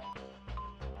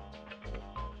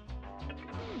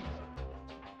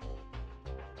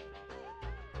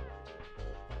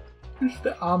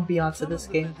 The ambiance of this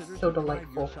the game visitors is so who tried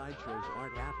delightful. your sideshows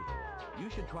aren't happy. You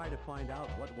should try to find out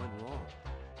what went wrong.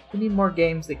 We need more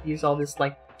games that use all this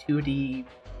like 2D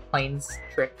planes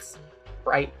tricks,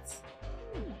 brights,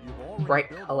 You've already bright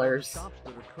built all the colors. shops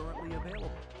that are currently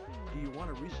available. Do you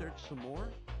want to research some more?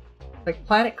 Like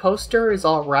Planet Coaster is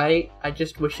alright, I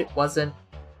just wish it wasn't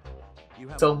You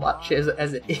have so a much lot as of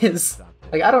it things is. to stop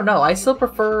Like, there. I don't know, I still You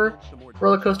think you should prefer build some more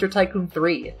Roller shops? Coaster Tycoon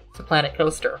 3 to Planet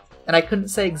Coaster, and I couldn't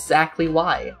say exactly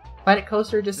why. Planet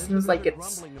Coaster just seems Visitors like are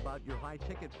it's... grumbling about your high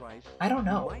ticket price. I don't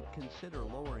know. You might consider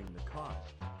lowering the cost.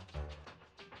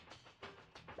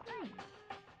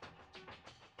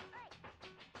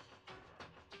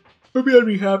 Maybe I'd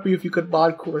be happy if you could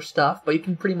mod cooler stuff, but you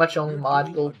can pretty much only You're mod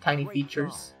doing little a tiny great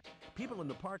features. job. People in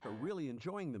the park are really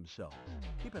enjoying themselves.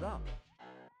 Keep it up.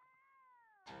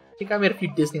 I think I made a few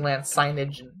Disneyland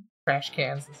signage and trash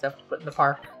cans and stuff to put in the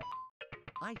park.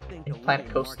 I think In a Planet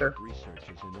little Coaster. market research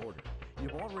is in order.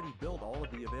 You've already built all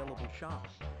of the available shops.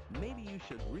 Maybe you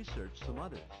should research some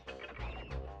others.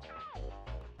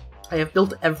 I have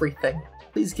built everything.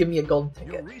 Please give me a golden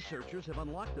Your ticket. researchers have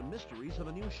unlocked the mysteries of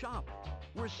a new shop.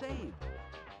 We're saved.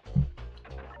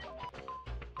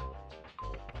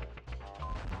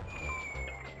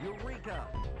 Eureka!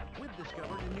 We've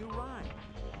discovered a new ride.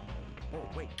 Oh,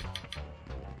 wait.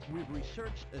 We've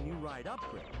researched a new ride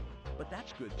upgrade. But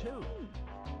that's good too.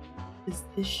 Is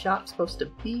this shop supposed to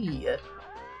be?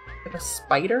 Like a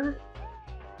spider?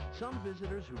 Some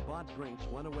visitors who bought drinks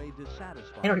went away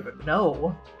dissatisfied. I don't even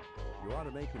know. You ought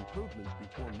to make improvements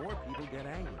before more people get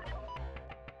angry.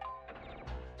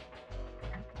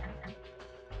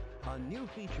 A new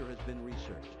feature has been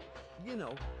researched. You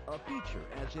know, a feature,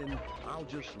 as in, I'll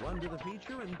just run to the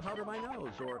feature and powder my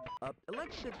nose, or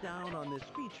let's sit down on this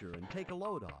feature and take a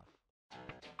load off.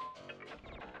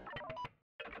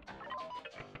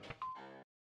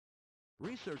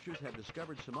 Researchers have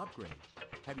discovered some upgrades.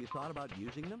 Have you thought about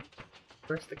using them?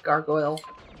 Where's the gargoyle?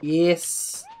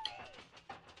 Yes!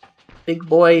 Big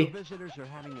boy. The visitors are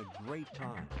having a great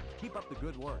time. Keep up the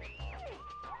good work.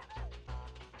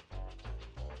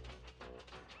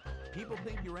 People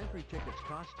think your entry tickets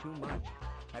cost too much.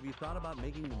 Have you thought about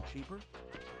making them cheaper?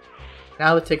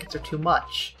 Now the tickets are too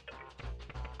much.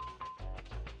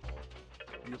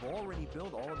 You've already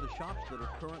built all of the shops that are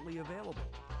currently available.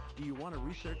 Do you want to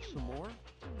research some more?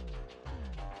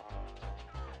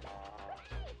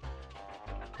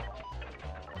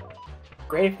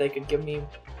 Great if they could give me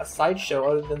a sideshow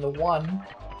other than the one.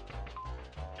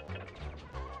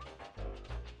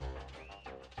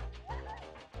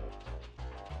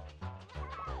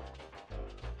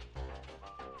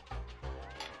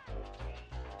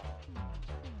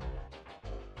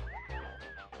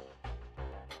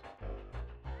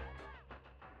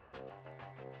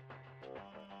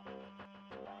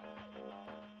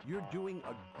 You're doing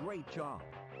a great job.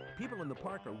 People in the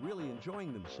park are really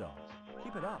enjoying themselves.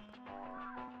 Keep it up.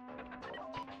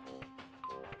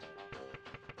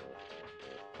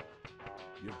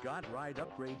 You've got ride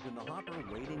upgrades in the hopper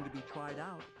waiting to be tried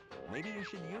out. Maybe you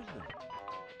should use them.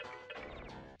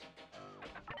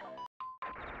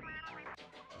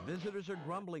 Visitors are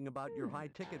grumbling about your high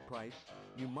ticket price.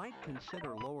 You might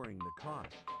consider lowering the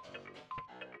cost.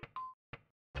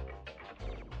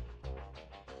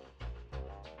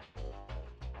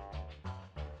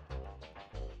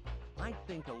 I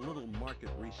think a little market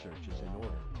research is in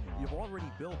order. You've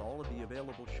already built all of the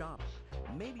available shops.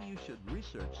 Maybe you should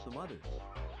research some others.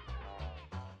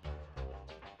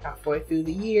 Halfway through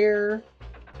the year.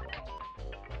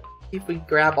 See if we can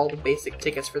grab all the basic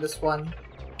tickets for this one.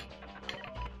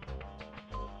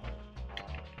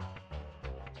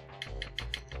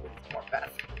 More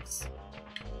bathrooms.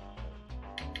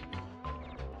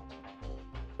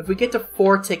 If we get to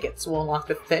 4 tickets, we'll unlock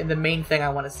the main thing I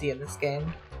want to see in this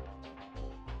game.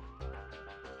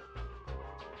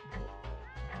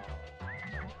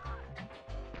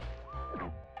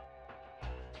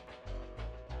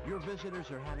 Your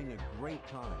visitors are having a great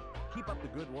time. Keep up the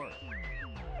good work.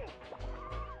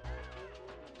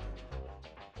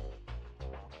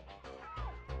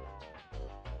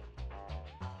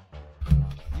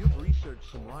 You've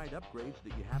researched some ride upgrades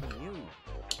that you haven't used.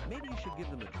 Maybe you should give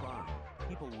them a try.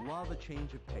 People love a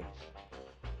change of pace.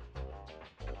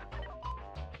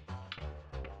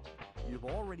 You've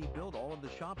already built all of the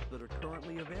shops that are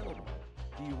currently available.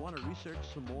 Do you want to research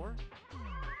some more?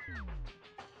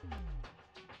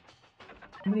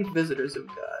 How many visitors have we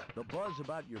got? The buzz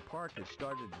about your park has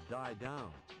started to die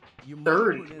down. You might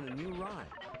 30. put in a new ride.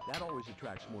 That always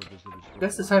attracts more visitors. I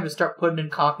guess it's time to start putting in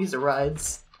copies of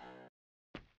rides.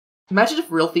 Imagine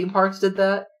if real theme parks did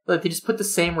that. Like they just put the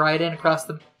same ride in across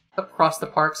the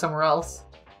park somewhere else.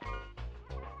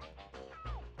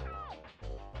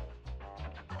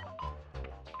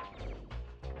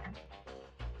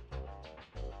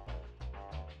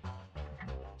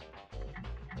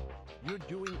 You're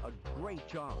doing a great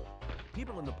job.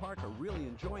 People in the park are really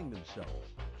enjoying themselves.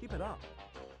 Keep it up.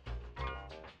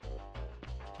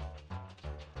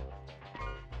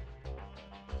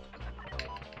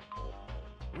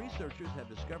 Researchers have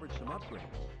discovered some upgrades.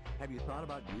 Have you thought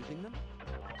about using them?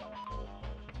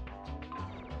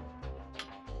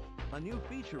 A new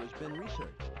feature has been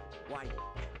researched. Why,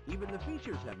 even the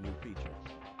features have new features.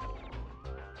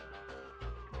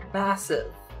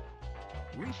 Massive.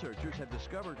 Researchers have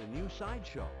discovered a new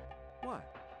sideshow.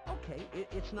 What? Okay,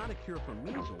 it's not a cure for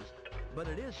measles, but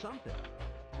it is something.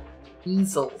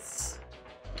 Measles.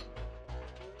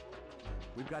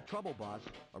 We've got trouble, boss.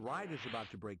 A ride is about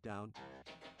to break down.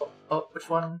 Oh, which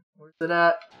one? Where's it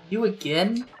at? You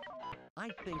again? I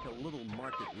think a little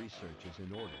market research is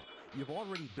in order. You've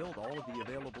already built all of the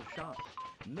available shops.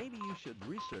 Maybe you should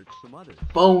research some others.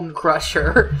 Bone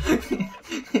Crusher.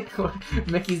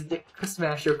 Mickey's Dick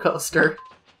Smasher coaster.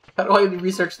 How do I even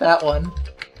research that one?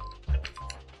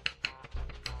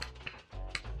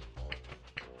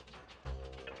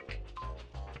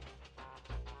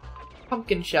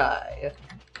 Pumpkin Shy.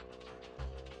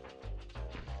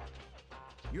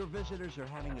 Your visitors are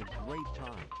having a great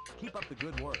time. Keep up the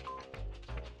good work.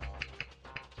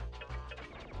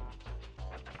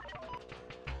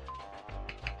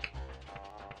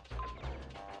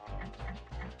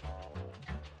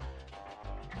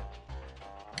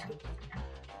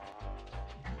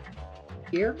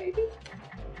 Here, maybe?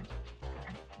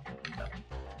 No.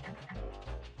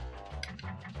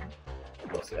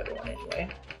 Close the other one anyway.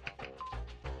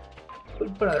 We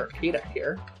can put another arcade up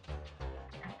here.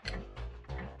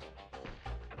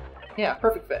 Yeah,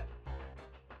 perfect fit.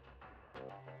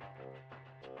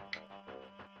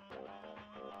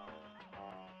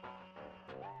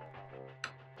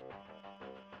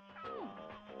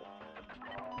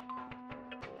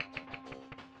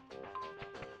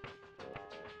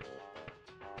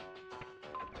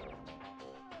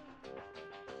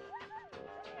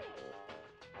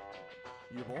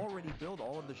 You've already built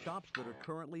all of the shops that are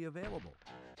currently available.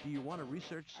 Do you want to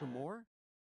research some more?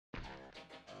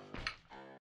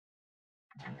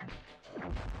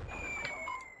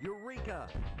 Eureka!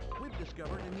 We've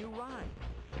discovered a new ride.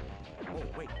 Oh,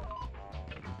 wait.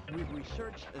 We've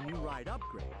researched a new ride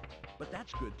upgrade, but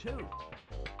that's good too.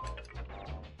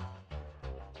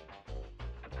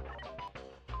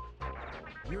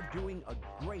 You're doing a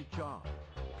great job.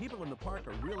 People in the park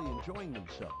are really enjoying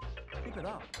themselves. Keep it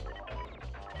up.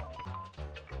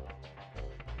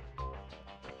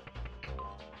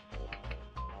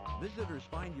 Visitors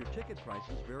find your ticket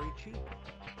prices very cheap.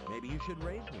 Maybe you should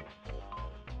raise them.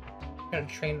 I'm gonna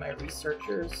train my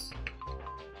researchers.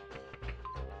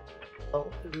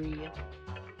 Level 3.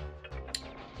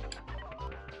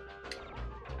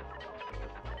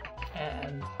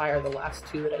 And hire the last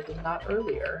two that I did not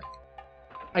earlier.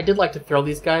 I did like to throw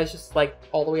these guys just like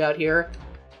all the way out here.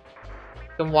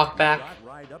 Then walk back. Got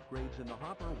ride upgrades in the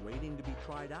hopper waiting to be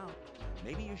tried out.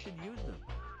 Maybe you should use them.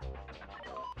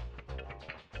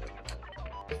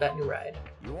 With that new ride.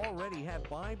 You already have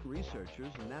 5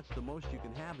 researchers, and that's the most you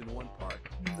can have in one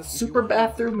park. The If super you want to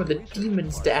bathroom with a research demon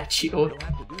park, statue. You'll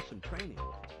have to do some training.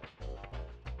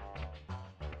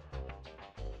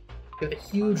 With a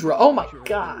huge oh my Feature has been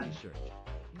god! researched.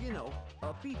 You know,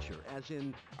 a feature, as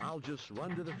in, I'll just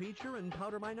run to the feature and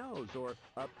powder my nose, or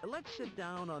let's sit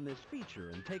down on this feature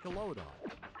and take a load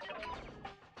off.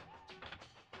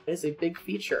 It is a big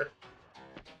feature.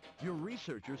 Your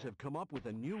researchers have come up with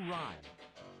a new ride.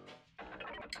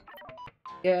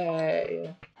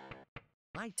 Yay!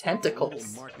 I think Tentacles. a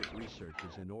little market research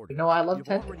is in order. You know I love You've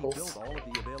tentacles. already built all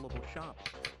of the available shops.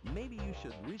 Maybe you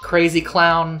should research. Crazy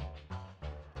clown.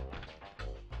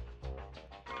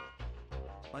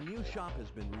 A new shop has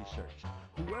been researched.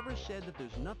 Whoever said that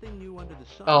there's nothing new under the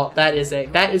sun. Oh, that is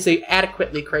a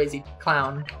adequately crazy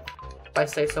clown, if I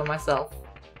say so myself.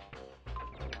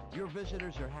 Your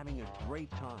visitors are having a great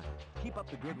time. Keep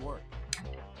up the good work.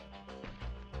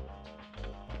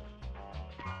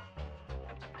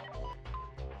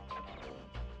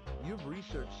 You've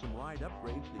researched some ride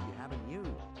upgrades that you haven't used.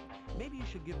 Maybe you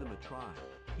should give them a try.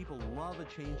 People love a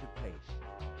change of pace.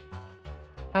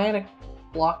 I kinda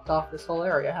blocked off this whole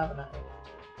area, haven't I?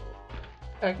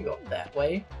 I could go that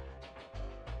way.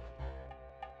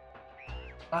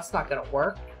 That's not gonna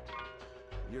work.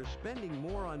 You're spending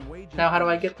more on wages. Now how do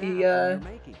for I your get staff the, than you're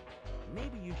making.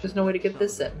 Maybe you there's should no way to let get some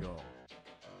this of them in. go.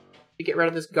 To get rid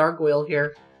of this gargoyle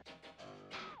here.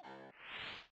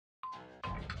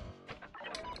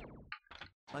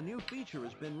 A new feature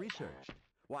has been researched.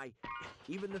 Why,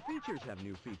 even the features have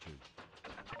new features.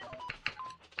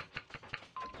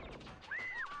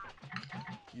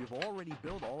 You've already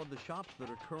built all of the shops that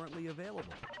are currently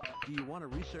available. Do you want to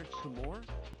research some more?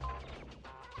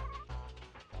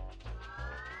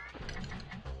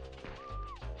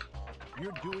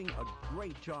 You're doing a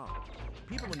great job.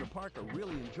 People in the park are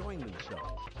really enjoying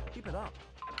themselves. Keep it up.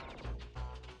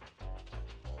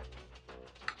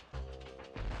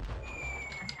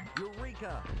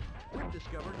 Eureka! We've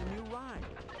discovered a new ride.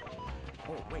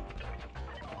 Oh, wait.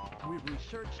 We've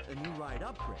researched a new ride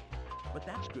upgrade, but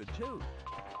that's good too.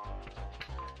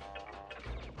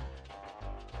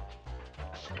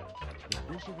 The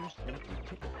visitors think your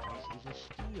ticket price is a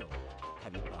steal.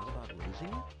 Have you thought about raising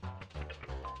it?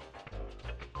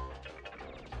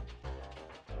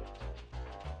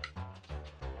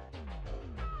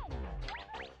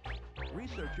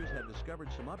 Researchers have discovered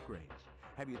some upgrades.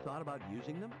 Have you thought about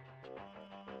using them?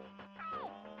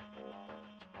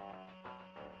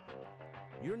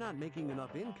 You're not making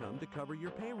enough income to cover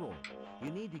your payroll. You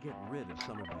need to get rid of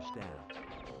some of your staff.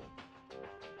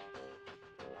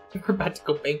 We're about to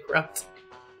go bankrupt.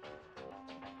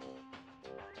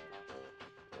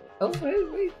 Oh,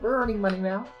 wait, we're earning money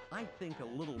now. I think a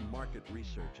little market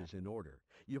research is in order.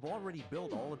 You've already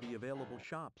built all of the available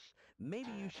shops.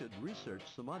 Maybe you should research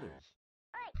some others.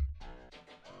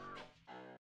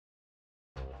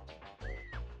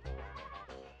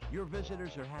 Your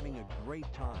visitors are having a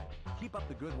great time. Keep up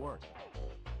the good work.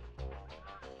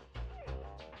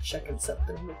 Checking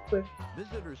something real quick.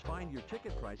 Visitors find your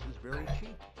ticket prices very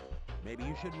cheap. Maybe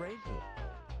you should raise them.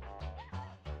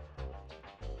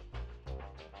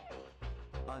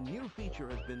 A new feature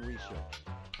has been researched.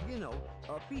 You know,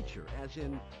 a feature, as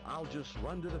in, I'll just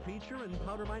run to the feature and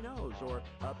powder my nose, or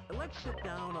let's sit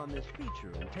down on this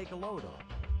feature and take a load off.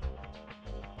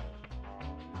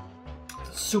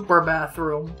 Super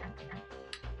bathroom.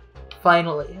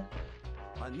 Finally.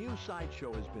 A new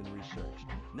sideshow has been researched.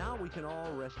 Now we can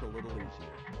all rest a little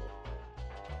easier.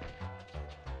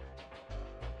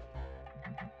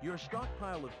 Your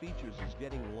stockpile of features is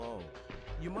getting low.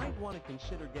 You might want to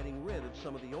consider getting rid of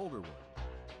some of the older ones.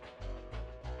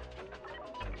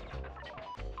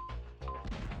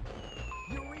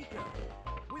 Eureka!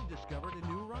 We've discovered a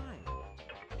new ride.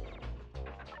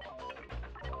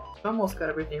 Almost got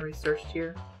everything researched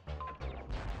here.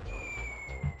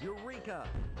 Eureka!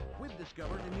 We've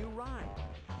discovered a new ride.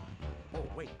 Oh,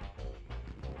 wait.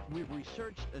 We've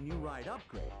researched a new ride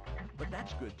upgrade, but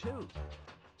that's good too.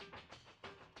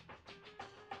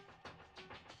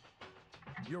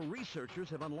 Your researchers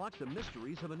have unlocked the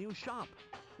mysteries of a new shop.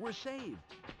 We're saved.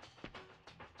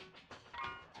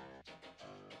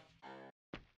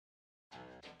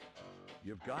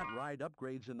 You've got ride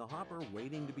upgrades in the hopper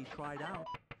waiting to be tried out.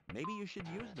 Maybe you should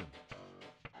use them.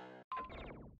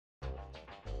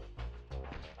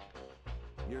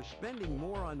 You're spending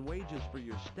more on wages for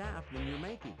your staff than you're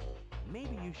making.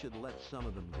 Maybe you should let some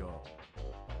of them go.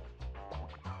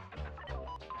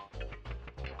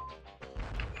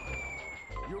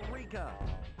 Eureka!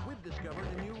 We've discovered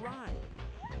a new ride.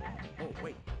 Oh,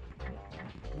 wait.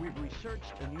 We've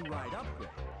researched a new ride upgrade,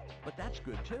 but that's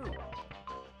good too.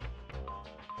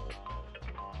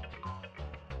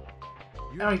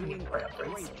 You're doing a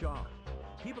great job.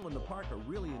 People in the park are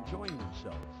really enjoying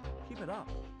themselves. Keep it up.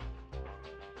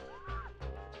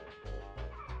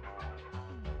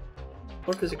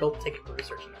 Or physical ticket for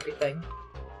researching everything.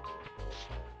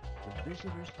 The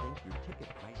visitors think your ticket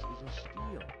price is a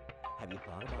steal. Have you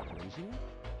thought about raising it?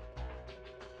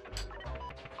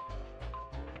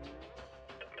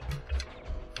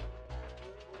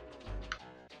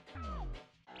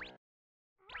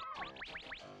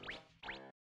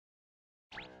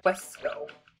 Let's go.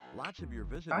 Lots of your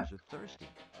visitors are thirsty.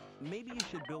 Maybe you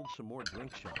should build some more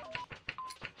drink shops.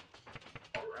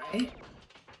 Alright.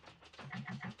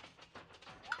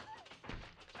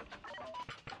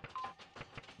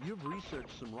 You've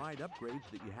researched some ride upgrades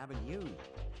that you haven't used.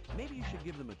 Maybe you should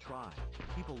give them a try.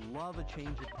 People love a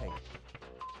change of pace.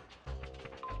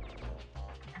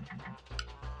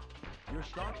 Your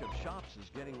stock of shops is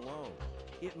getting low.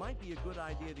 It might be a good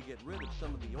idea to get rid of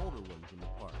some of the older ones in the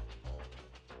park.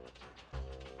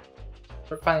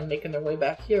 They're finally making their way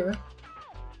back here.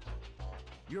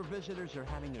 Your visitors are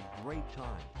having a great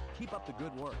time. Keep up the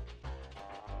good work.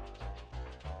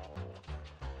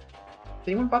 Has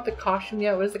anyone bought the costume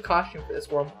yet? What does the costume for this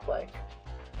world look like?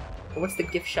 What's the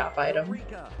gift shop item?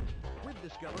 Eureka! We've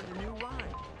discovered a new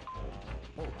ride.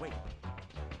 Oh, wait.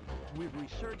 We've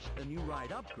researched a new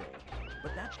ride upgrade,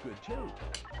 but that's good too.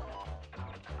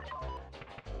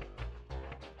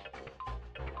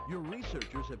 Your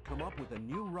researchers have come up with a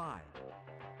new ride.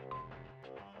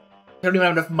 I don't even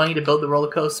have enough money to build the roller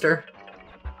coaster.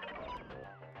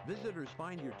 Visitors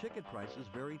find your ticket prices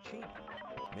very cheap.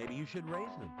 Maybe you should raise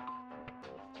them.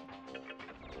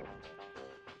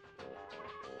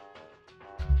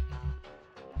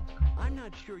 I'm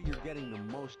not sure you're getting the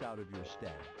most out of your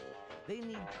staff. They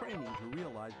need training to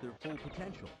realize their full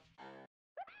potential.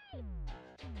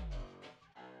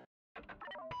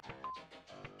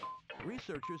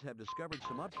 Researchers have discovered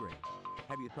some upgrades.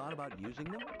 Have you thought about using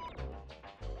them?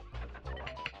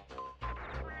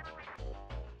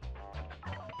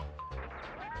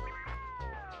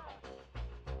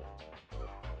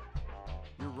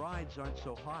 Your rides aren't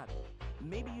so hot.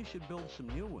 Maybe you should build some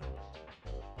new ones.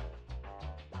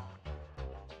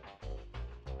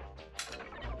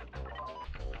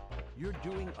 You're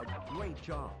doing a great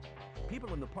job.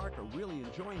 People in the park are really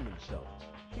enjoying themselves.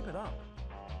 Keep it up.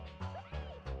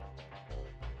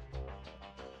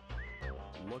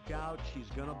 Look out, she's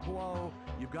gonna blow.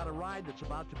 You've got a ride that's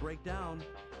about to break down.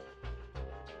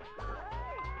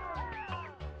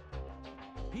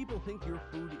 People think your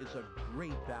food is a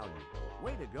great value.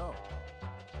 Way to go.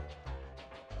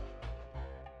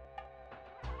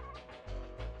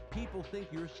 People think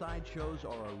your sideshows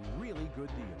are a really good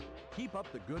deal. Keep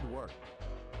up the good work.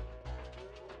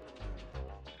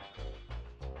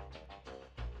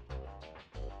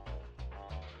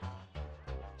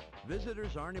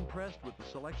 Visitors aren't impressed with the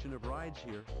selection of rides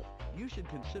here. You should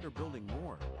consider building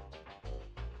more.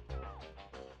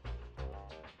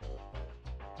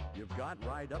 You've got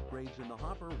ride upgrades in the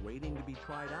hopper waiting to be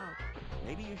tried out.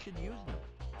 Maybe you should use them.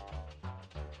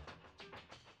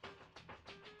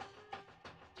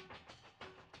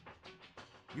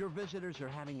 Your visitors are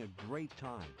having a great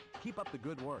time. Keep up the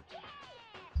good work.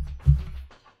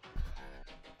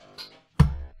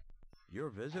 Your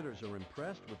visitors are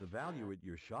impressed with the value at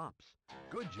your shops.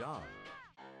 Good job.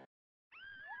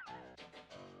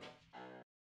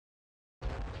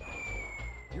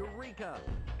 Eureka!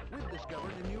 We've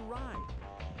discovered a new ride.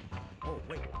 Oh,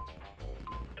 wait.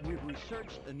 We've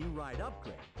researched a new ride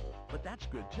upgrade, but that's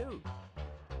good too.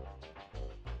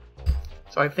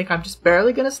 So I think I'm just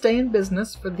barely gonna stay in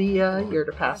business for the year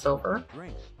to pass over.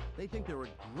 Drinks. They think they're a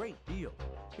great deal.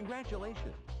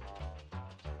 Congratulations.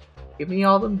 Give me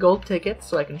all them gold tickets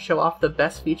so I can show off the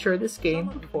best feature of this game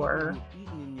before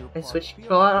I switch.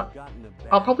 Well,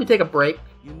 I'll probably take a break,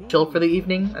 chill for the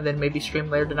evening, and then maybe stream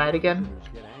later tonight again.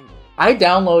 I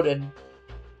downloaded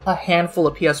a handful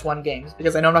of PS1 games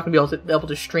because I know I'm not going to be able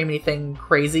to stream anything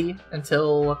crazy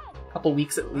until a couple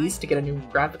weeks at least to get a new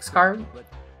graphics card.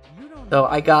 So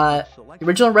I got the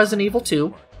original Resident Evil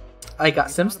 2, I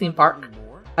got Sims Theme Park,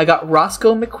 I got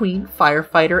Roscoe McQueen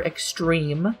Firefighter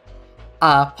Extreme,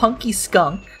 Punky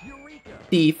Skunk,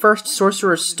 the first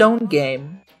Sorcerer's Stone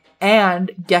game,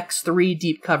 and Gex 3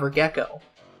 Deep Cover Gecko.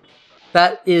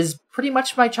 That is pretty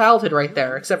much my childhood right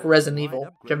there, except for Resident Evil,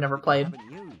 which I've never played.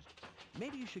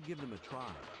 Maybe you should give them a try.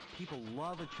 People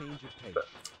love a change of pace.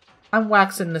 I'm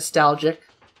waxing nostalgic.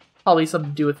 Probably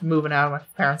something to do with moving out of my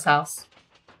parents' house.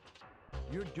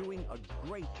 You're doing a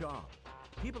great job.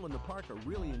 People in the park are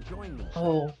really enjoying themselves.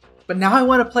 Oh, but now I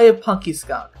want to play a Punky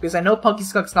Skunk, because I know Punky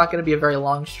Skunk's not going to be a very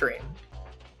long stream.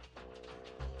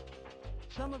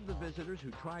 Some of the visitors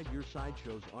who tried your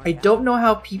sideshows aren't I don't know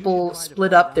how people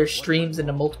split up their streams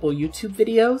into multiple YouTube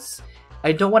videos.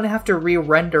 I don't want to have to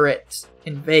re-render it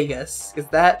in Vegas. Is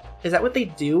that what they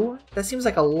do? That seems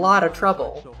like a lot of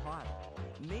trouble. So hot.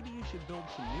 Maybe you should build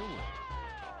some new ones.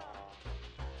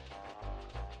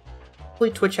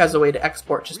 Hopefully Twitch has a way to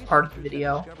export just part of the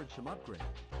video.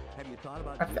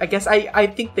 I guess I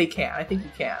think they can. I think you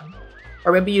can.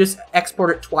 Or maybe you just export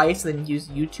it twice and then use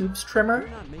YouTube's trimmer. You're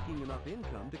not making enough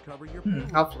income to cover your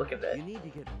I'll have to look at it. You need to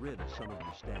get rid of some of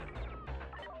your staff.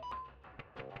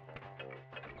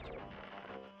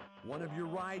 One of your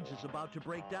rides is about to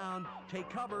break down. Take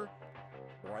cover.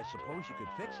 Or I suppose you could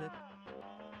fix it.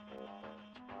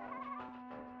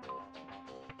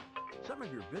 Some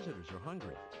of your visitors are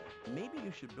hungry. Maybe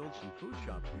you should build some food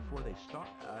shops before they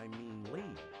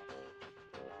leave.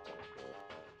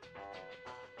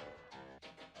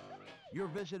 Your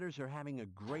visitors are having a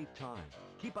great time.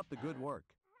 Keep up the good work.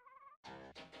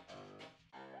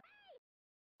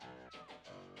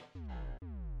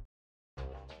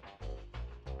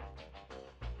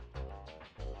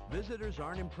 Visitors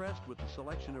aren't impressed with the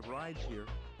selection of rides here.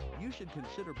 You should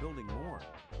consider building more.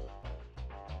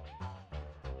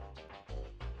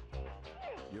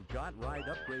 You've got ride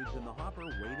upgrades in the hopper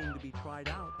waiting to be tried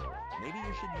out. Maybe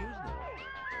you should use them.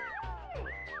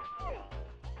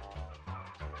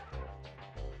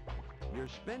 You're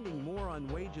spending more on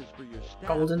wages for your staff.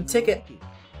 Golden ticket.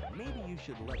 Maybe you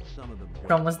should let some of them go. Which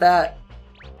one was that?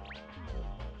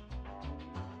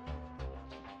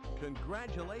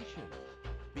 Congratulations!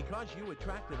 Because you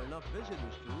attracted enough visitors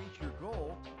to reach your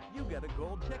goal, you get a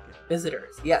gold ticket.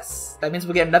 Visitors, yes. That means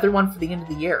we get another one for the end of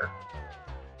the year.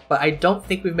 But I don't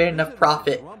think we've made enough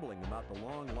profit. Grumbling about the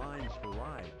long lines for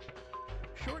rides.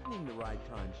 Shortening the ride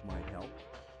times might help.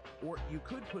 Or you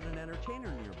could put an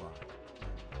entertainer nearby.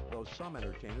 Though some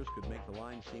entertainers could make the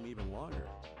line seem even longer.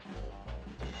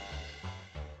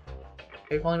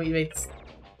 We've only made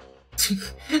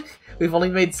we've only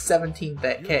made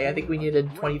 17k. I think we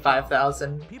needed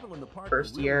 25,000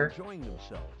 first year. Enjoying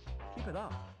themselves. Keep it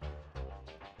up.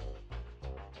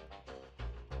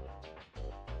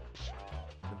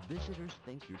 The visitors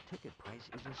think your ticket price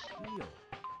is a steal.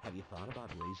 Have you thought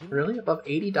about raising it? Really? Above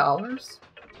 $80?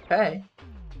 Okay.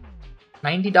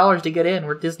 $90 to get in.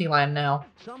 We're at Disneyland now.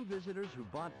 Some visitors who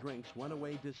bought drinks went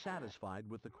away dissatisfied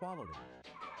with the quality.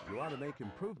 You ought to make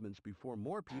improvements before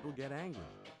more people get angry.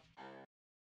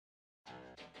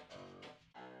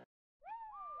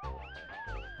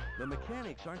 The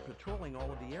mechanics aren't patrolling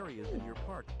all of the areas in your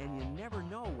park, and you never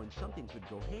know when something could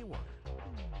go haywire.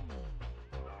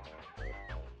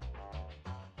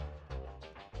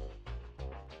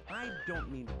 I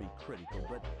don't mean to be critical,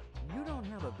 but you don't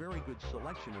have a very good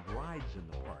selection of rides in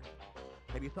the park.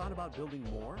 Have you thought about building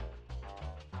more?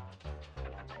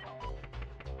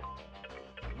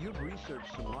 You've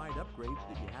researched some ride upgrades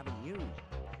that you haven't used.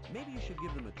 Maybe you should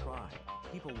give them a try.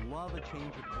 People love a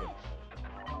change of pace.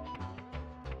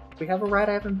 We have a ride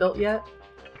I haven't built yet?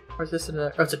 Or is this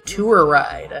oh, it's a tour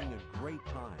ride. Having a great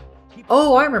time.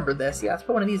 Oh, I remember this. Yeah, let's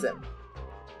put one of these in.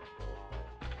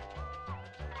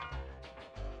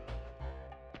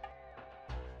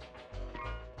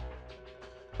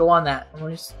 Go on that. I'm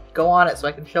gonna just go on it so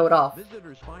I can show it off.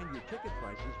 Visitors find your ticket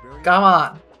prices very Come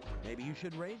on. Maybe you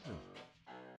should raise them.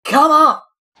 Come on!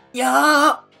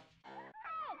 Yeah!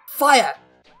 Fire!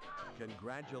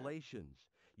 Congratulations!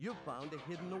 You've found a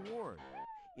hidden award.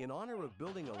 In honor of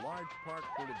building a large park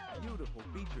full of beautiful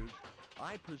features,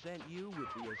 I present you with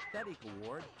the Aesthetic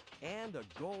Award and a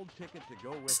gold ticket to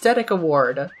go with Aesthetic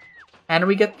Award. And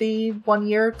we get the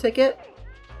 1-year ticket?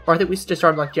 Or I think we just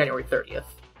started like January 30th.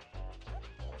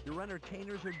 Your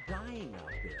entertainers are dying out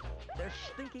there. They're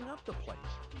stinking up the place.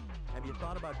 Have you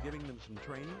thought about giving them some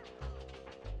training?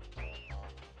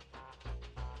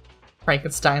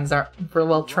 Frankensteins aren't very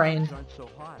well trained. The rides aren't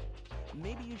so hot.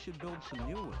 Maybe you should build some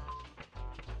new ones.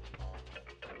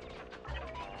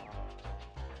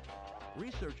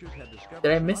 Researchers have discovered.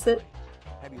 Did I miss it?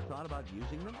 Upgrades. Have you thought about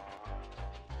using them?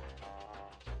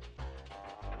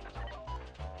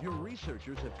 Your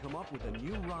researchers have come up with a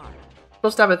new ride.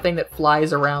 Supposed to have a thing that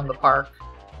flies around the park.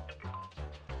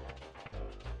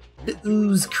 The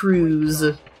Ooze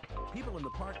Cruise. People in the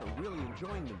park are really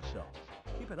enjoying themselves.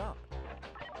 Keep it up.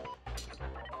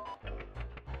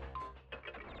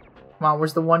 Come on,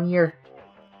 where's the 1 year?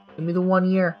 Give me the 1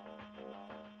 year.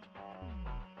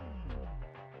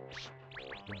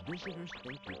 The visitors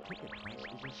think your ticket price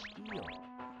is a steal.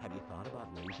 Have you thought about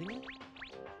raising it?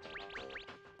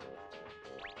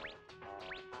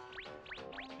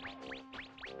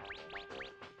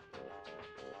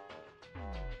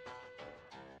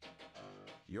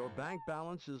 Your bank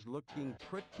balance is looking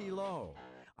pretty low.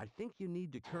 I think you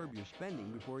need to curb your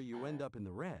spending before you end up in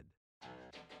the red.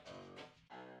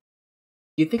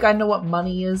 You think I know what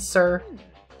money is, sir? You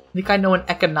think I know an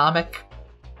economic?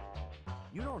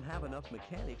 You don't have enough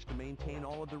mechanics to maintain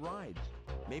all of the rides.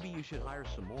 Maybe you should hire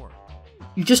some more.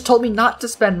 You just told me not to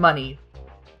spend money.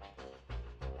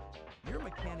 Your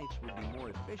mechanics would be more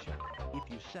efficient if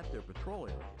you set their patrol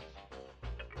areas.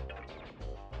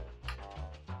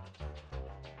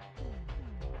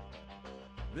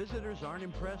 Visitors aren't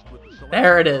impressed with the selection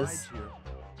There it of is. rides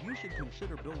here. You should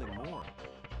consider building more.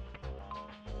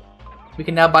 We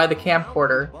can now buy the Now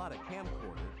camcorder. you've bought a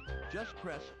camcorder, just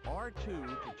press R2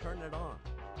 to turn it on.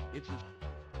 It's as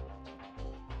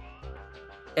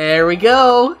There we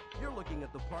go! you're looking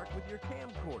at the park with your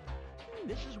camcorder.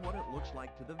 This is what it looks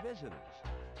like to the visitors.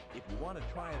 If you want to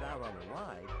try it out on a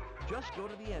ride, just go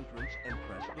to the entrance and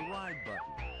press the ride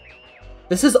button.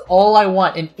 This is all I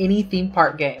want in any theme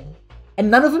park game. And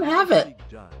none of them have it! Nicely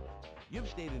done. You've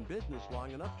stayed in business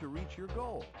long enough to reach your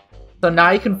goal. So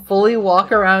now you can fully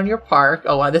walk around your park.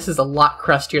 Oh wow, this is a lot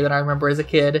crustier than I remember as a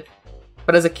kid.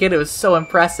 But as a kid, it was so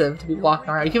impressive to be walking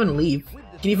around. You can even leave.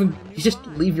 You just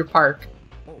leave your park.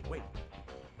 Oh, wait.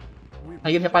 We've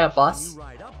I get hit by a bus? New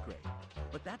ride upgrade,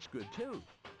 but that's good too.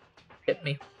 Hit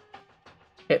me.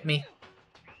 Hit me.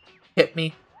 Hit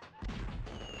me.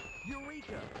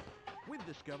 Eureka! We've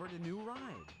discovered a new ride.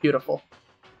 Beautiful.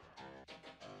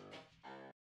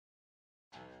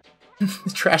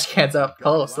 The trash can's up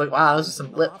close. Like, wow, those are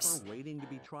some lips. Waiting to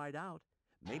be tried out.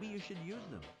 Maybe you should use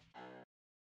them.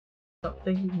 I don't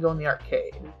think you can go in the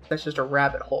arcade. That's just a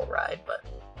rabbit hole ride, but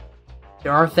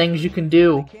there are things you can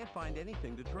do. They can't find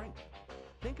anything to drink.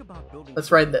 Think about building.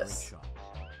 Let's ride this. drink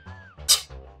shops.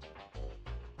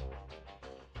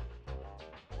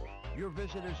 Your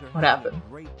visitors are What having a happened?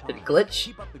 great time. Did it glitch?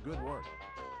 Keep up the good work.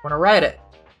 Wanna ride it?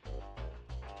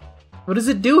 What is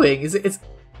it doing? It's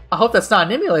I hope that's not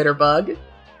an emulator bug.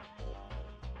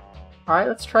 Alright,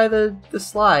 let's try the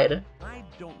slide. I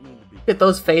don't mean to be. Look at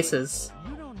those faces.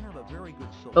 You don't have a very good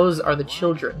selection Those are the of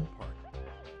children. rides in the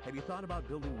park. Have you thought about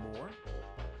building more?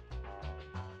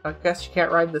 I guess you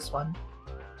can't ride this one.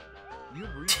 You've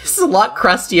This is a lot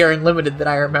crustier and limited than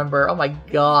I remember. Oh my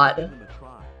god. Give them a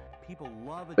try. People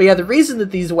love it. But yeah, the reason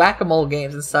that these whack-a-mole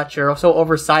games and such are so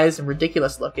oversized and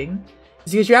ridiculous looking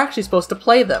is because you're actually supposed to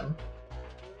play them.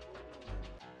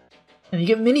 And you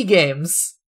get mini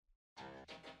games.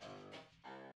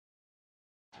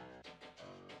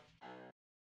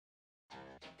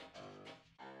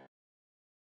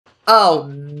 Oh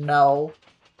no.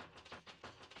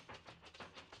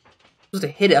 I'm supposed to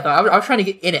hit it. I was trying to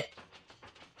get in it.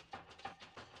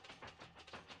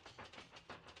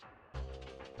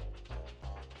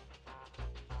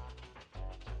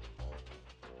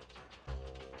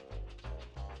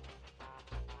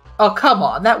 Oh, come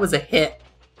on. That was a hit.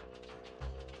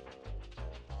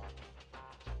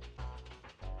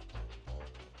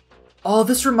 Oh,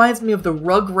 this reminds me of the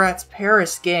Rugrats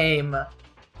Paris game.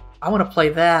 I want to play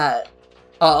that.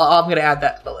 I'm going to add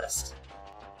that to the list.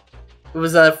 It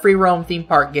was a free roam theme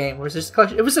park game.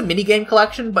 It was a mini game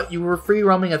collection, but you were free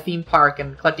roaming a theme park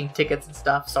and collecting tickets and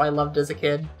stuff, so I loved it as a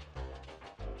kid.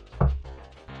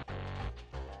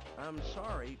 I'm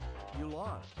sorry, you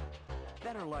lost.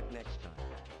 Better luck next time.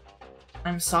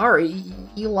 I'm sorry,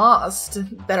 you lost.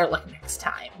 Better luck next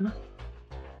time.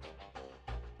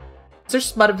 Is there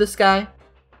smut of this guy?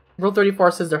 Rule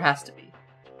 34 says there has to be.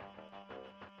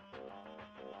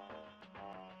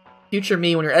 Future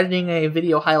me, when you're editing a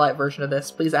video highlight version of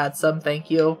this, please add some, thank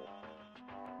you.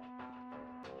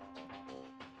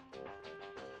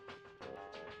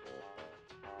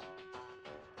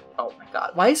 Oh my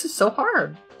god, why is this so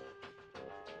hard?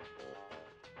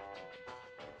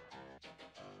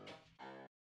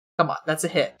 Come on, that's a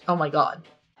hit. Oh my god.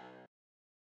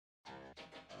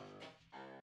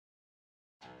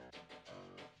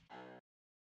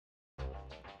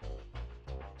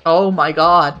 Oh my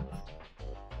god.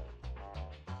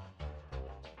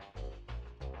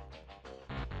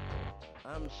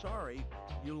 I'm sorry,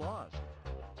 you lost.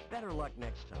 Better luck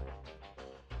next time.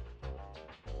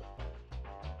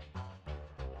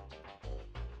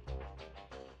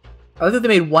 I like that they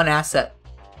made one asset.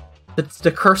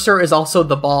 The cursor is also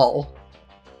the ball.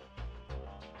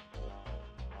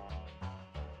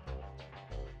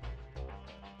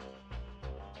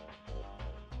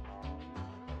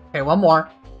 Okay, one more.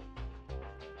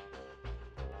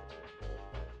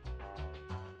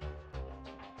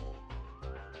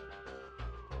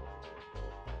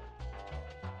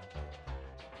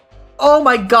 Oh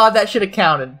my god, that should have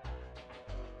counted.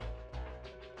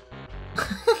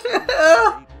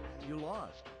 You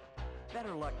lost.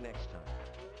 Better luck next time.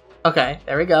 Okay,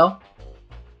 there we go.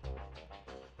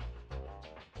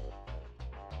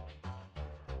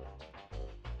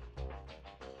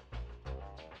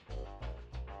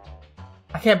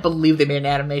 I can't believe they made an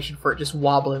animation for it just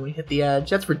wobbling when you hit the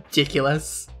edge. That's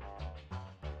ridiculous.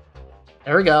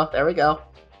 There we go, there we go.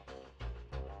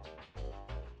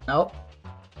 Nope.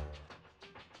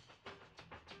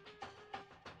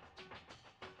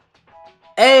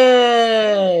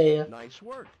 Hey! Nice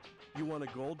work. You won a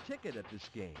gold ticket at this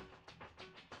game.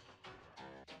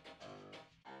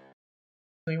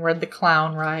 We read the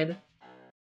clown ride.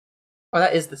 Oh,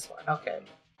 that is this one. Okay.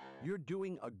 You're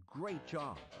doing a great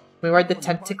job. We ride the People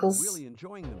in park are tentacles. Really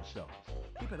enjoying themselves.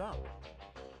 Keep it up.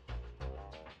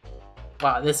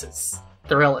 Wow, this is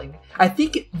thrilling. I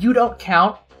think you don't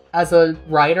count as a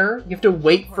rider. You have to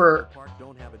wait for Park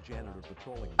don't have a janitor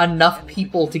patrolling. enough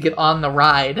people to get on the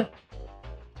ride.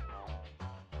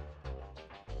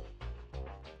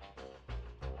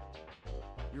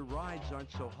 Your rides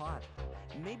aren't so hot.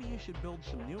 Maybe you should build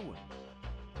some new ones.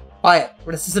 Quiet.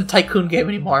 This isn't a tycoon game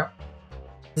anymore.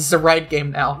 This is a ride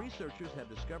game now. Researchers have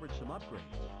discovered some upgrades.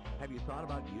 Have you thought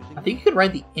about using I think you could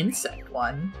ride the insect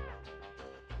one.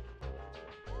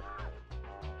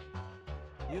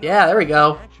 You Yeah, there we go.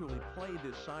 You can actually play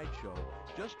this sideshow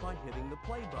just by hitting the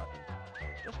play button.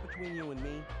 Just between you and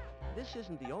me, this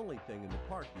isn't the only thing in the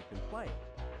park you can play.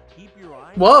 Keep your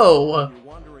eyes Whoa! when you're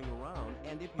wandering around,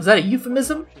 and if you Was that a see the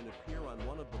euphemism? option appear on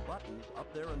one of the buttons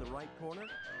up there in the right corner,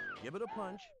 give it a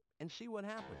punch and see what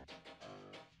happens.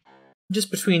 Just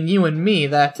between you and me,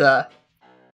 that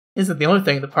isn't the only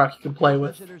thing in the park you can play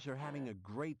with. Visitors are having a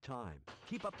great time.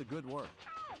 Keep up the good work.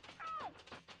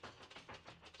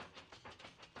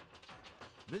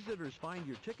 Visitors find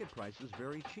your ticket prices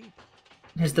very cheap.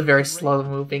 Here's the very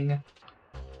slow-moving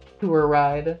tour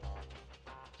ride.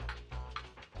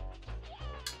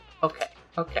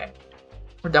 Okay.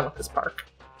 We're done with this park.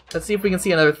 Let's see if we can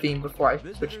see another theme before I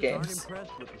switch Visitors games. aren't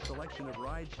impressed with the selection of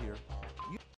rides here.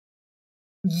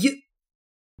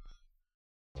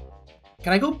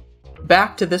 Can I go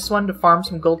back to this one to farm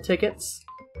some gold tickets?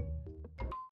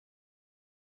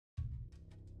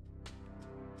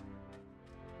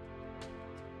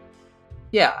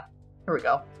 Yeah, here we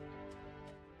go.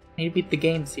 I need to beat the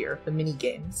games here, the mini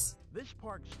games. This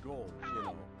park's goals,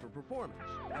 for performance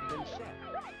have been set.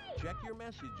 Check your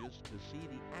messages to see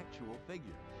the actual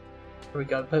figures. Here we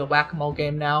go, play the whack-a-mole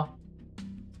game now.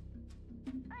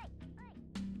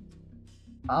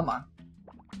 Come on.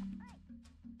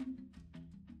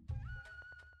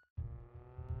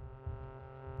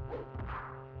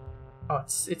 Oh,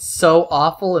 it's so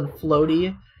awful and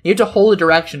floaty. You have to hold a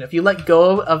direction. If you let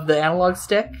go of the analog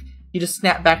stick, you just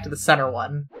snap back to the center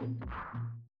one.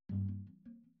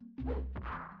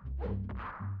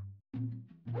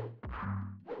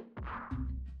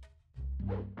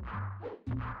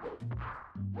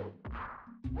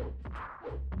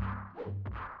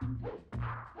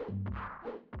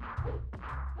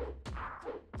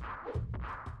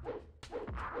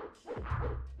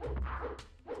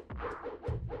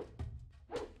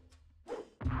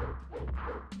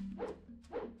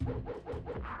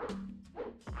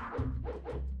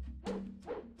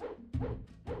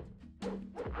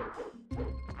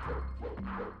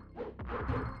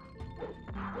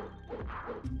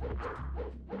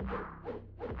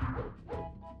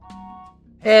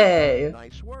 Hey!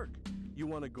 Nice work. You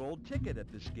won a gold ticket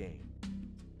at this game.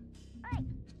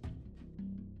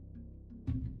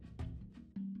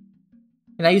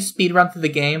 Can I use speed run through the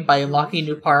game by unlocking a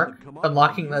new park,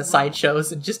 unlocking the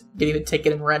sideshows, and just getting the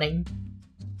ticket and running?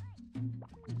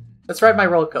 Let's ride my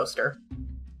roller coaster.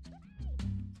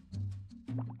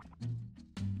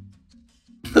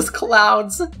 Those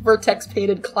clouds! Vertex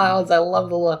painted clouds, I love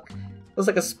the look. Looks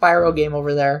like a Spyro game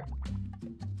over there.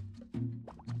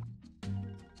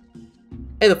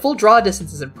 Hey, the full draw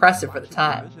distance is impressive for the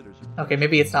time. Okay,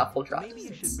 maybe it's not full draw Maybe you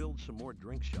should distance. build some more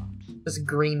drink shops. This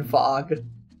green fog.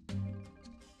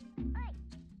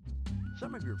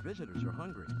 Some of your visitors are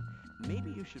hungry.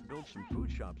 Maybe you should build some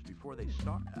food shops before they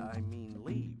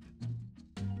leave.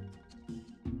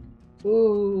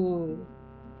 Ooh.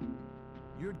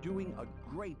 You're doing a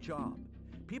great job.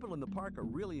 People in the park are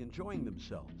really enjoying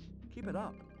themselves. Keep it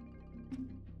up.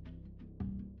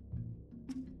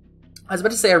 I was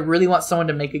about to say I really want someone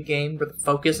to make a game where the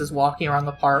focus is walking around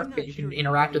the park and you can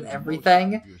interact with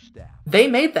everything. They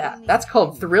made that. That's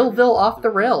called Thrillville Off the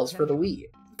Rails for the Wii.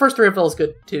 First Thrillville is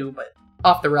good too, but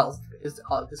Off the Rails is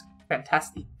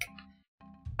fantastic.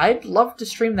 I'd love to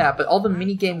stream that, but all the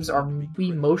mini games are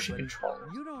Wii motion controlled.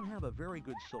 You don't have a very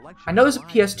good selection. I know there's a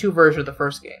PS2 version of the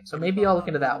first game, so maybe I'll look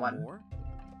into that one.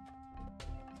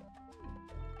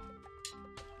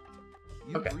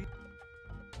 Okay.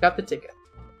 Got the ticket.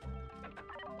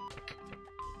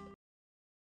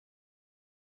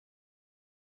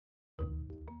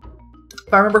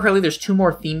 If I remember correctly, there's 2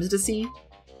 more themes to see.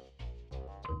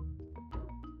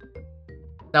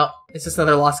 No, it's just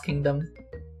another Lost Kingdom.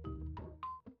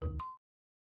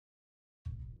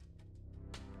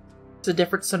 It's a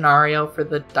different scenario for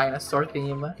the dinosaur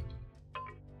theme.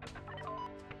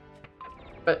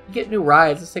 But you get new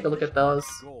rides, let's take a look at those.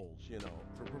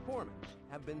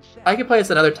 I could play this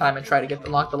another time and try to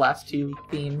unlock the last 2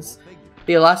 themes.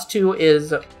 The last 2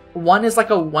 is, one is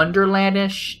like a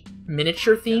Wonderland-ish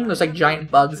miniature theme. There's like giant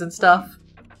bugs and stuff.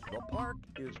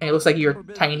 And it looks like you're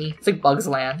tiny. It's like Bugs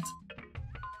Land.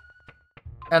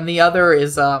 And the other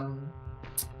is,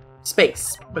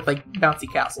 space, with like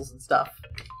bouncy castles and stuff.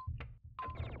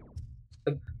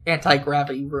 Like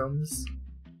anti-gravity rooms.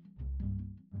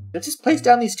 Let's just place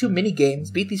down these 2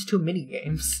 mini-games. Beat these 2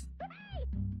 mini-games.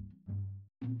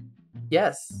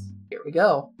 Yes. Here we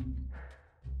go.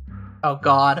 Oh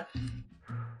god.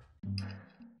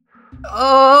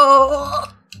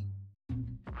 Oh!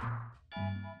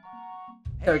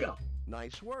 There we go.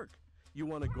 Nice work. You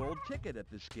won a gold ticket at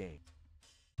this game.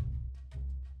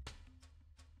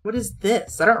 What is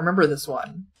this? I don't remember this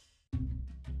one.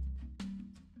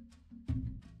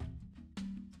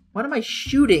 What am I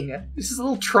shooting? This is a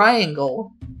little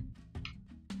triangle.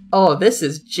 Oh, this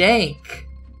is jank.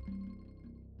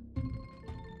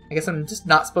 I guess I'm just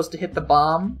not supposed to hit the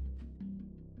bomb.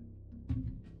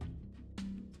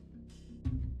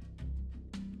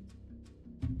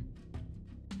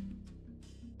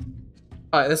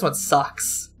 Alright, this one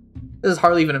sucks. This is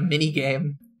hardly even a mini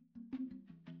game.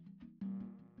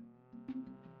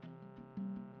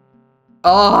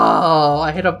 Oh,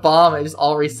 I hit a bomb, it just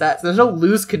all resets. There's no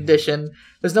lose condition.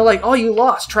 There's no like, oh, you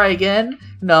lost, try again.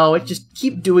 No, it just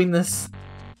keep doing this.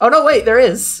 Oh no, wait, there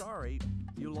is. Sorry,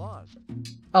 you lost.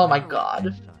 Oh my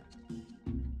god.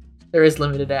 There is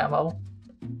limited ammo.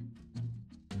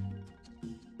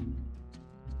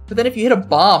 But then if you hit a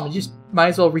bomb, you just might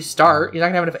as well restart. You're not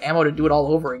gonna have enough ammo to do it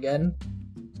all over again.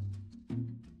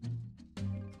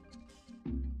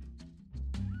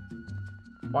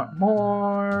 Want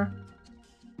more?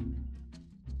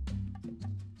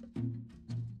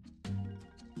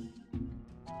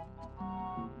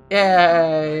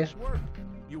 Yay! Nice work.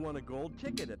 You won a gold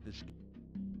ticket at this.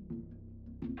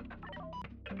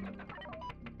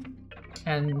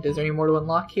 And is there any more to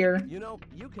unlock here? You know,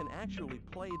 you can actually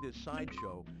play this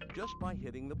sideshow just by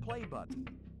hitting the play button.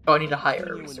 Oh, I need to hire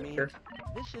a You and me, researcher.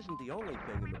 this isn't the only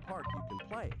thing in the park you can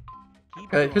play.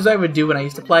 Keep Here's what I would do when I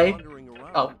used to play. wandering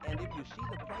around, Oh. And if you see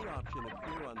the play option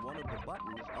appear on one of the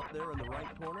buttons up there in the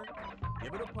right corner,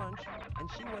 give it a punch and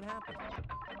see what happens.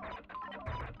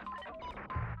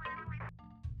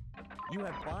 You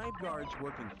have 5 guards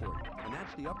working for you, and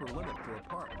that's the upper limit for a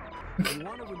park. If you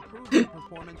want to improve their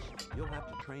performance, you'll have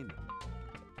to train them.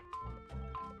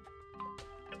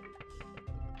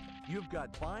 You've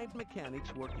got 5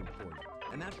 mechanics working for you,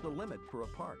 and that's the limit for a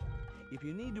park. If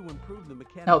you need to improve the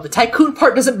mechanics... No, the tycoon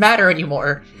part doesn't matter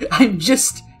anymore. I'm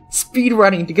just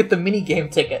speedrunning to get the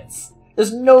minigame tickets.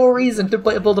 There's no reason to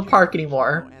build a park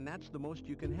anymore. And that's the most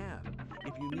you can have.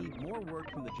 If you need more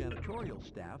work from the janitorial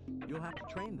staff, you'll have to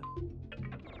train them.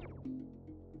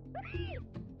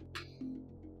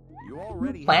 You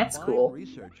already Plant's have 5 cool.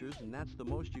 researchers, and that's the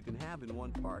most you can have in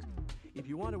one park. If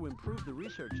you want to improve the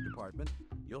research department,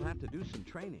 you'll have to do some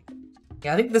training.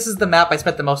 Yeah, I think this is the map I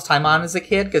spent the most time on as a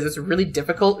kid, because it's really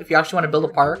difficult if you actually want to build a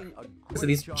park. Because of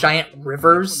these giant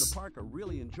rivers. The park are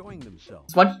really enjoying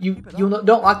themselves. Once you don't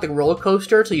lock the roller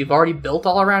coaster till you've already built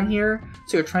all around here,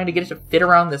 so you're trying to get it to fit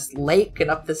around this lake and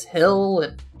up this hill,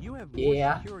 and You have more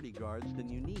yeah. security guards than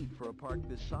you need for a park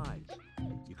this size.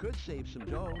 You could save some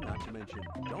dough, not to mention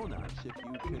donuts, if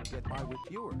you could get by with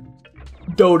fewer.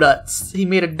 donuts. He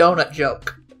made a donut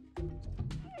joke.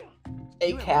 A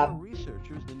You have cab. more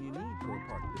researchers than you need for a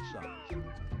park this size.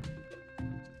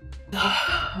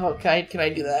 Oh, can I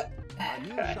do that? A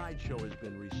new Okay. sideshow has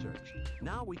been researched.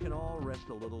 Now we can all rest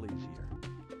a little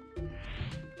easier.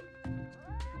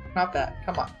 Not that.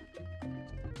 Come on.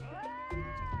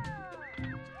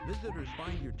 Visitors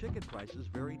find your ticket prices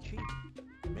very cheap.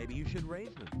 Maybe you should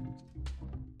raise them.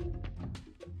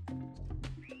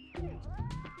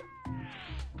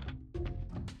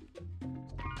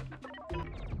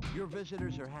 Your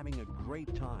visitors are having a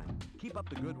great time. Keep up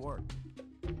the good work.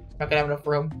 Not gonna have enough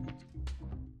room.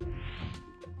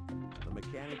 The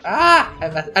mechanics Ah! I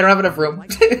don't have enough room.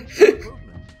 They're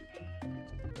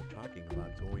talking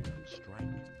about going on strike.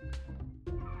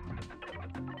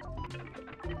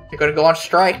 You're gonna go on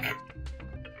strike.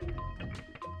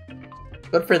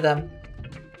 Good for them.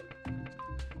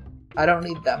 I don't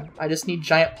need them. I just need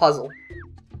giant puzzle.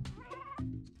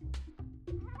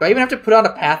 Do I even have to put on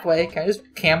a pathway? Can I just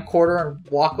camcorder and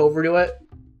walk over to it?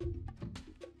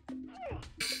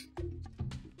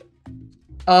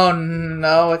 Oh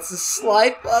no, it's a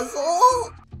slide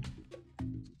puzzle!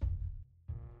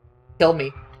 Kill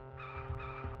me.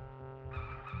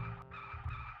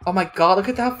 Oh my god, look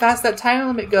at how fast that time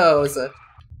limit goes!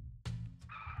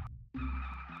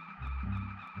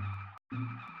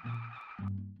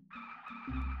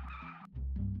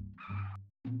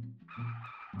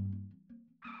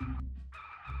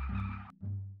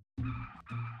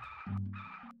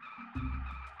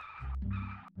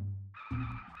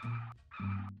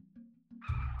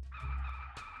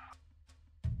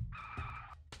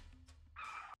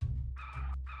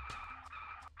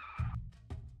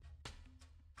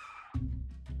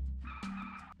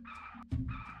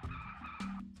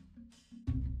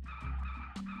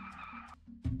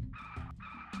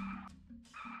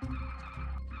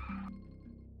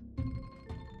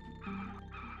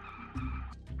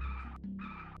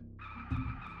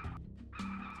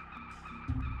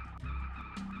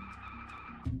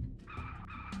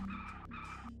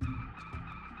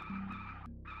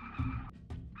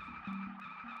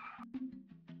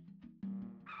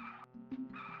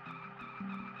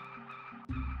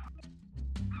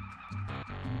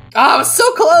 Ah, I was so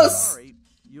close! Sorry,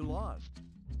 you lost.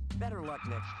 Better luck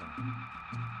next time.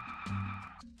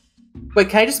 Wait,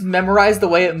 can I just memorize the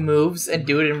way it moves and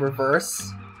do it in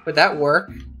reverse? Would that work?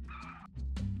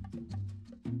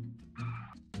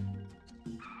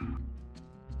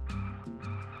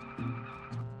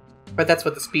 But that's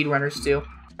what the speedrunners do.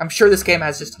 I'm sure this game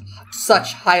has just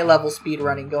such high-level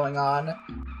speedrunning going on.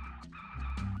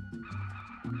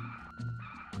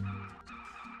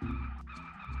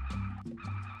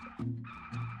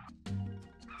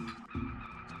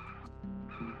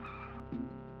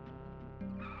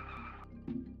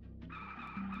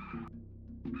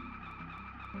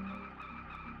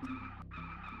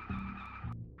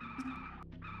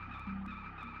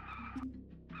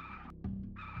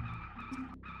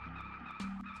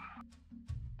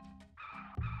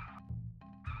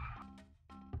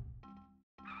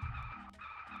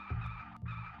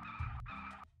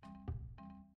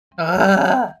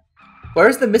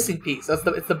 Where's the missing piece? It's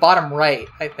the bottom right,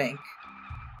 I think.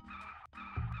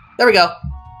 There we go.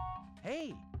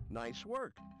 Hey, nice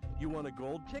work. You won a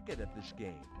gold ticket at this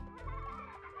game.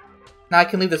 Now I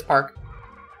can leave this park.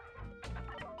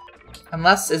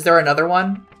 Unless, is there another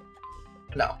one?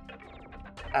 No.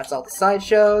 That's all the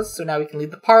sideshows, so now we can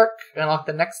leave the park and unlock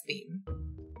the next theme.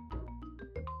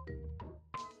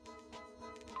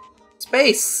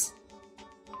 Space!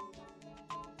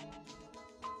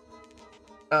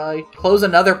 Close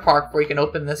another park before you can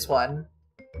open this one.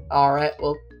 Alright,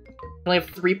 well, we only have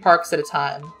 3 parks at a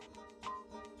time.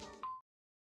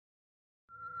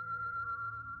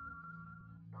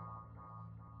 Welcome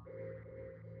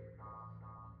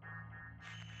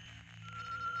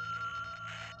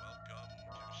to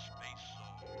Space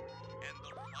Zone and the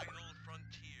final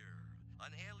frontier,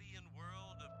 an alien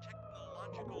world of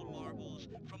technological marvels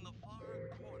from the far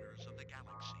corners of the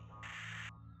galaxy.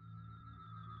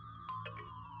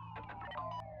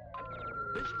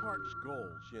 This park's goals,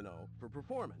 for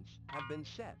performance, have been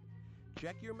set.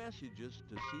 Check your messages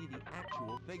to see the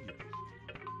actual figures.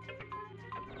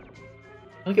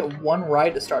 I only get 1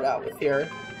 ride to start out with here.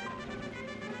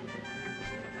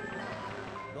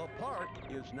 The park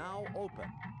is now open.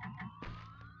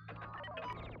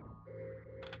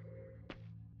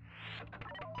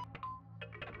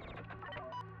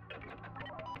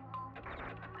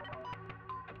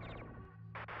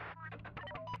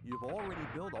 You've already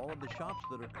built all of the shops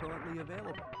that are currently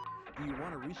available. Do you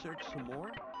want to research some more?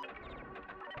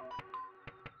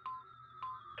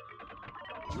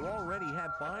 You already had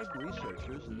 5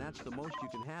 researchers, and that's the most you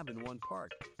can have in one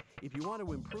park. If you want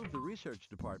to improve the research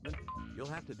department, you'll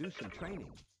have to do some training.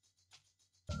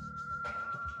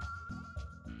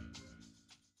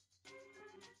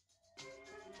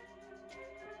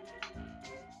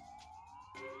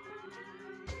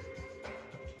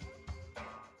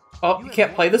 Oh, you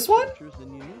can't play this one?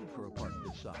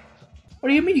 What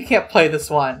do you mean you can't play this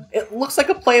one? It looks like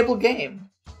a playable game.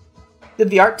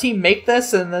 Did the art team make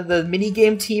this and the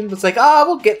minigame team was like, ah,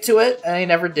 we'll get to it, and they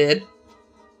never did?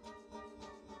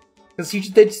 Because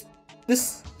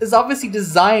this is obviously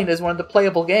designed as one of the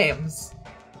playable games.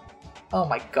 Oh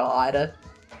my god.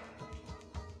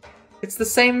 It's the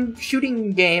same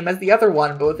shooting game as the other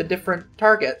one, but with the different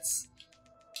targets.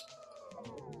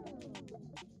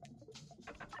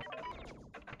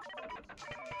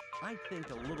 I think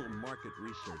a little market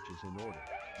research is in order.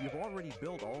 You've already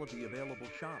built all of the available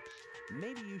shops.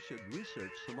 Maybe you should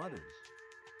research some others.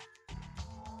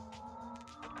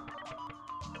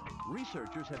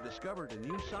 Researchers have discovered a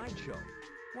new sideshow.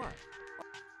 What?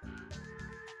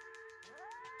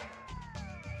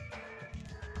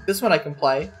 This one I can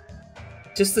play.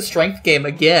 Just the strength game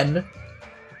again.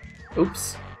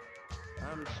 Oops.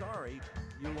 I'm sorry,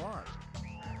 you lost.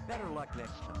 Better luck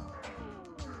next time.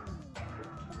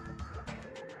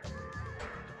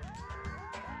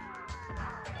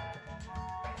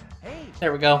 Hey,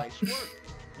 there we go. Nice work.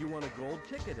 You won a gold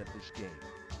ticket at this game.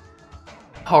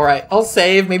 Alright, I'll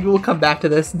save. Maybe we'll come back to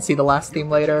this and see the last theme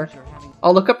later.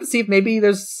 I'll look up to see if maybe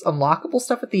there's unlockable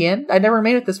stuff at the end. I never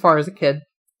made it this far as a kid.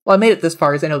 Well, I made it this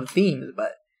far as I know the themes,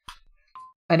 but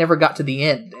I never got to the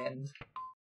end, and...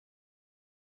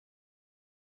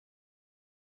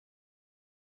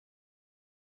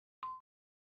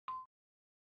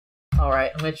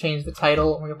 Alright, I'm gonna change the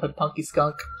title, and we're gonna put Punky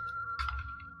Skunk.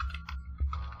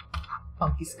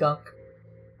 Punky Skunk.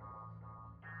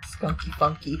 Skunky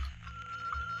Funky.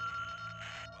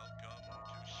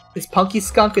 Is Punky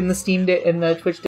Skunk in the Twitch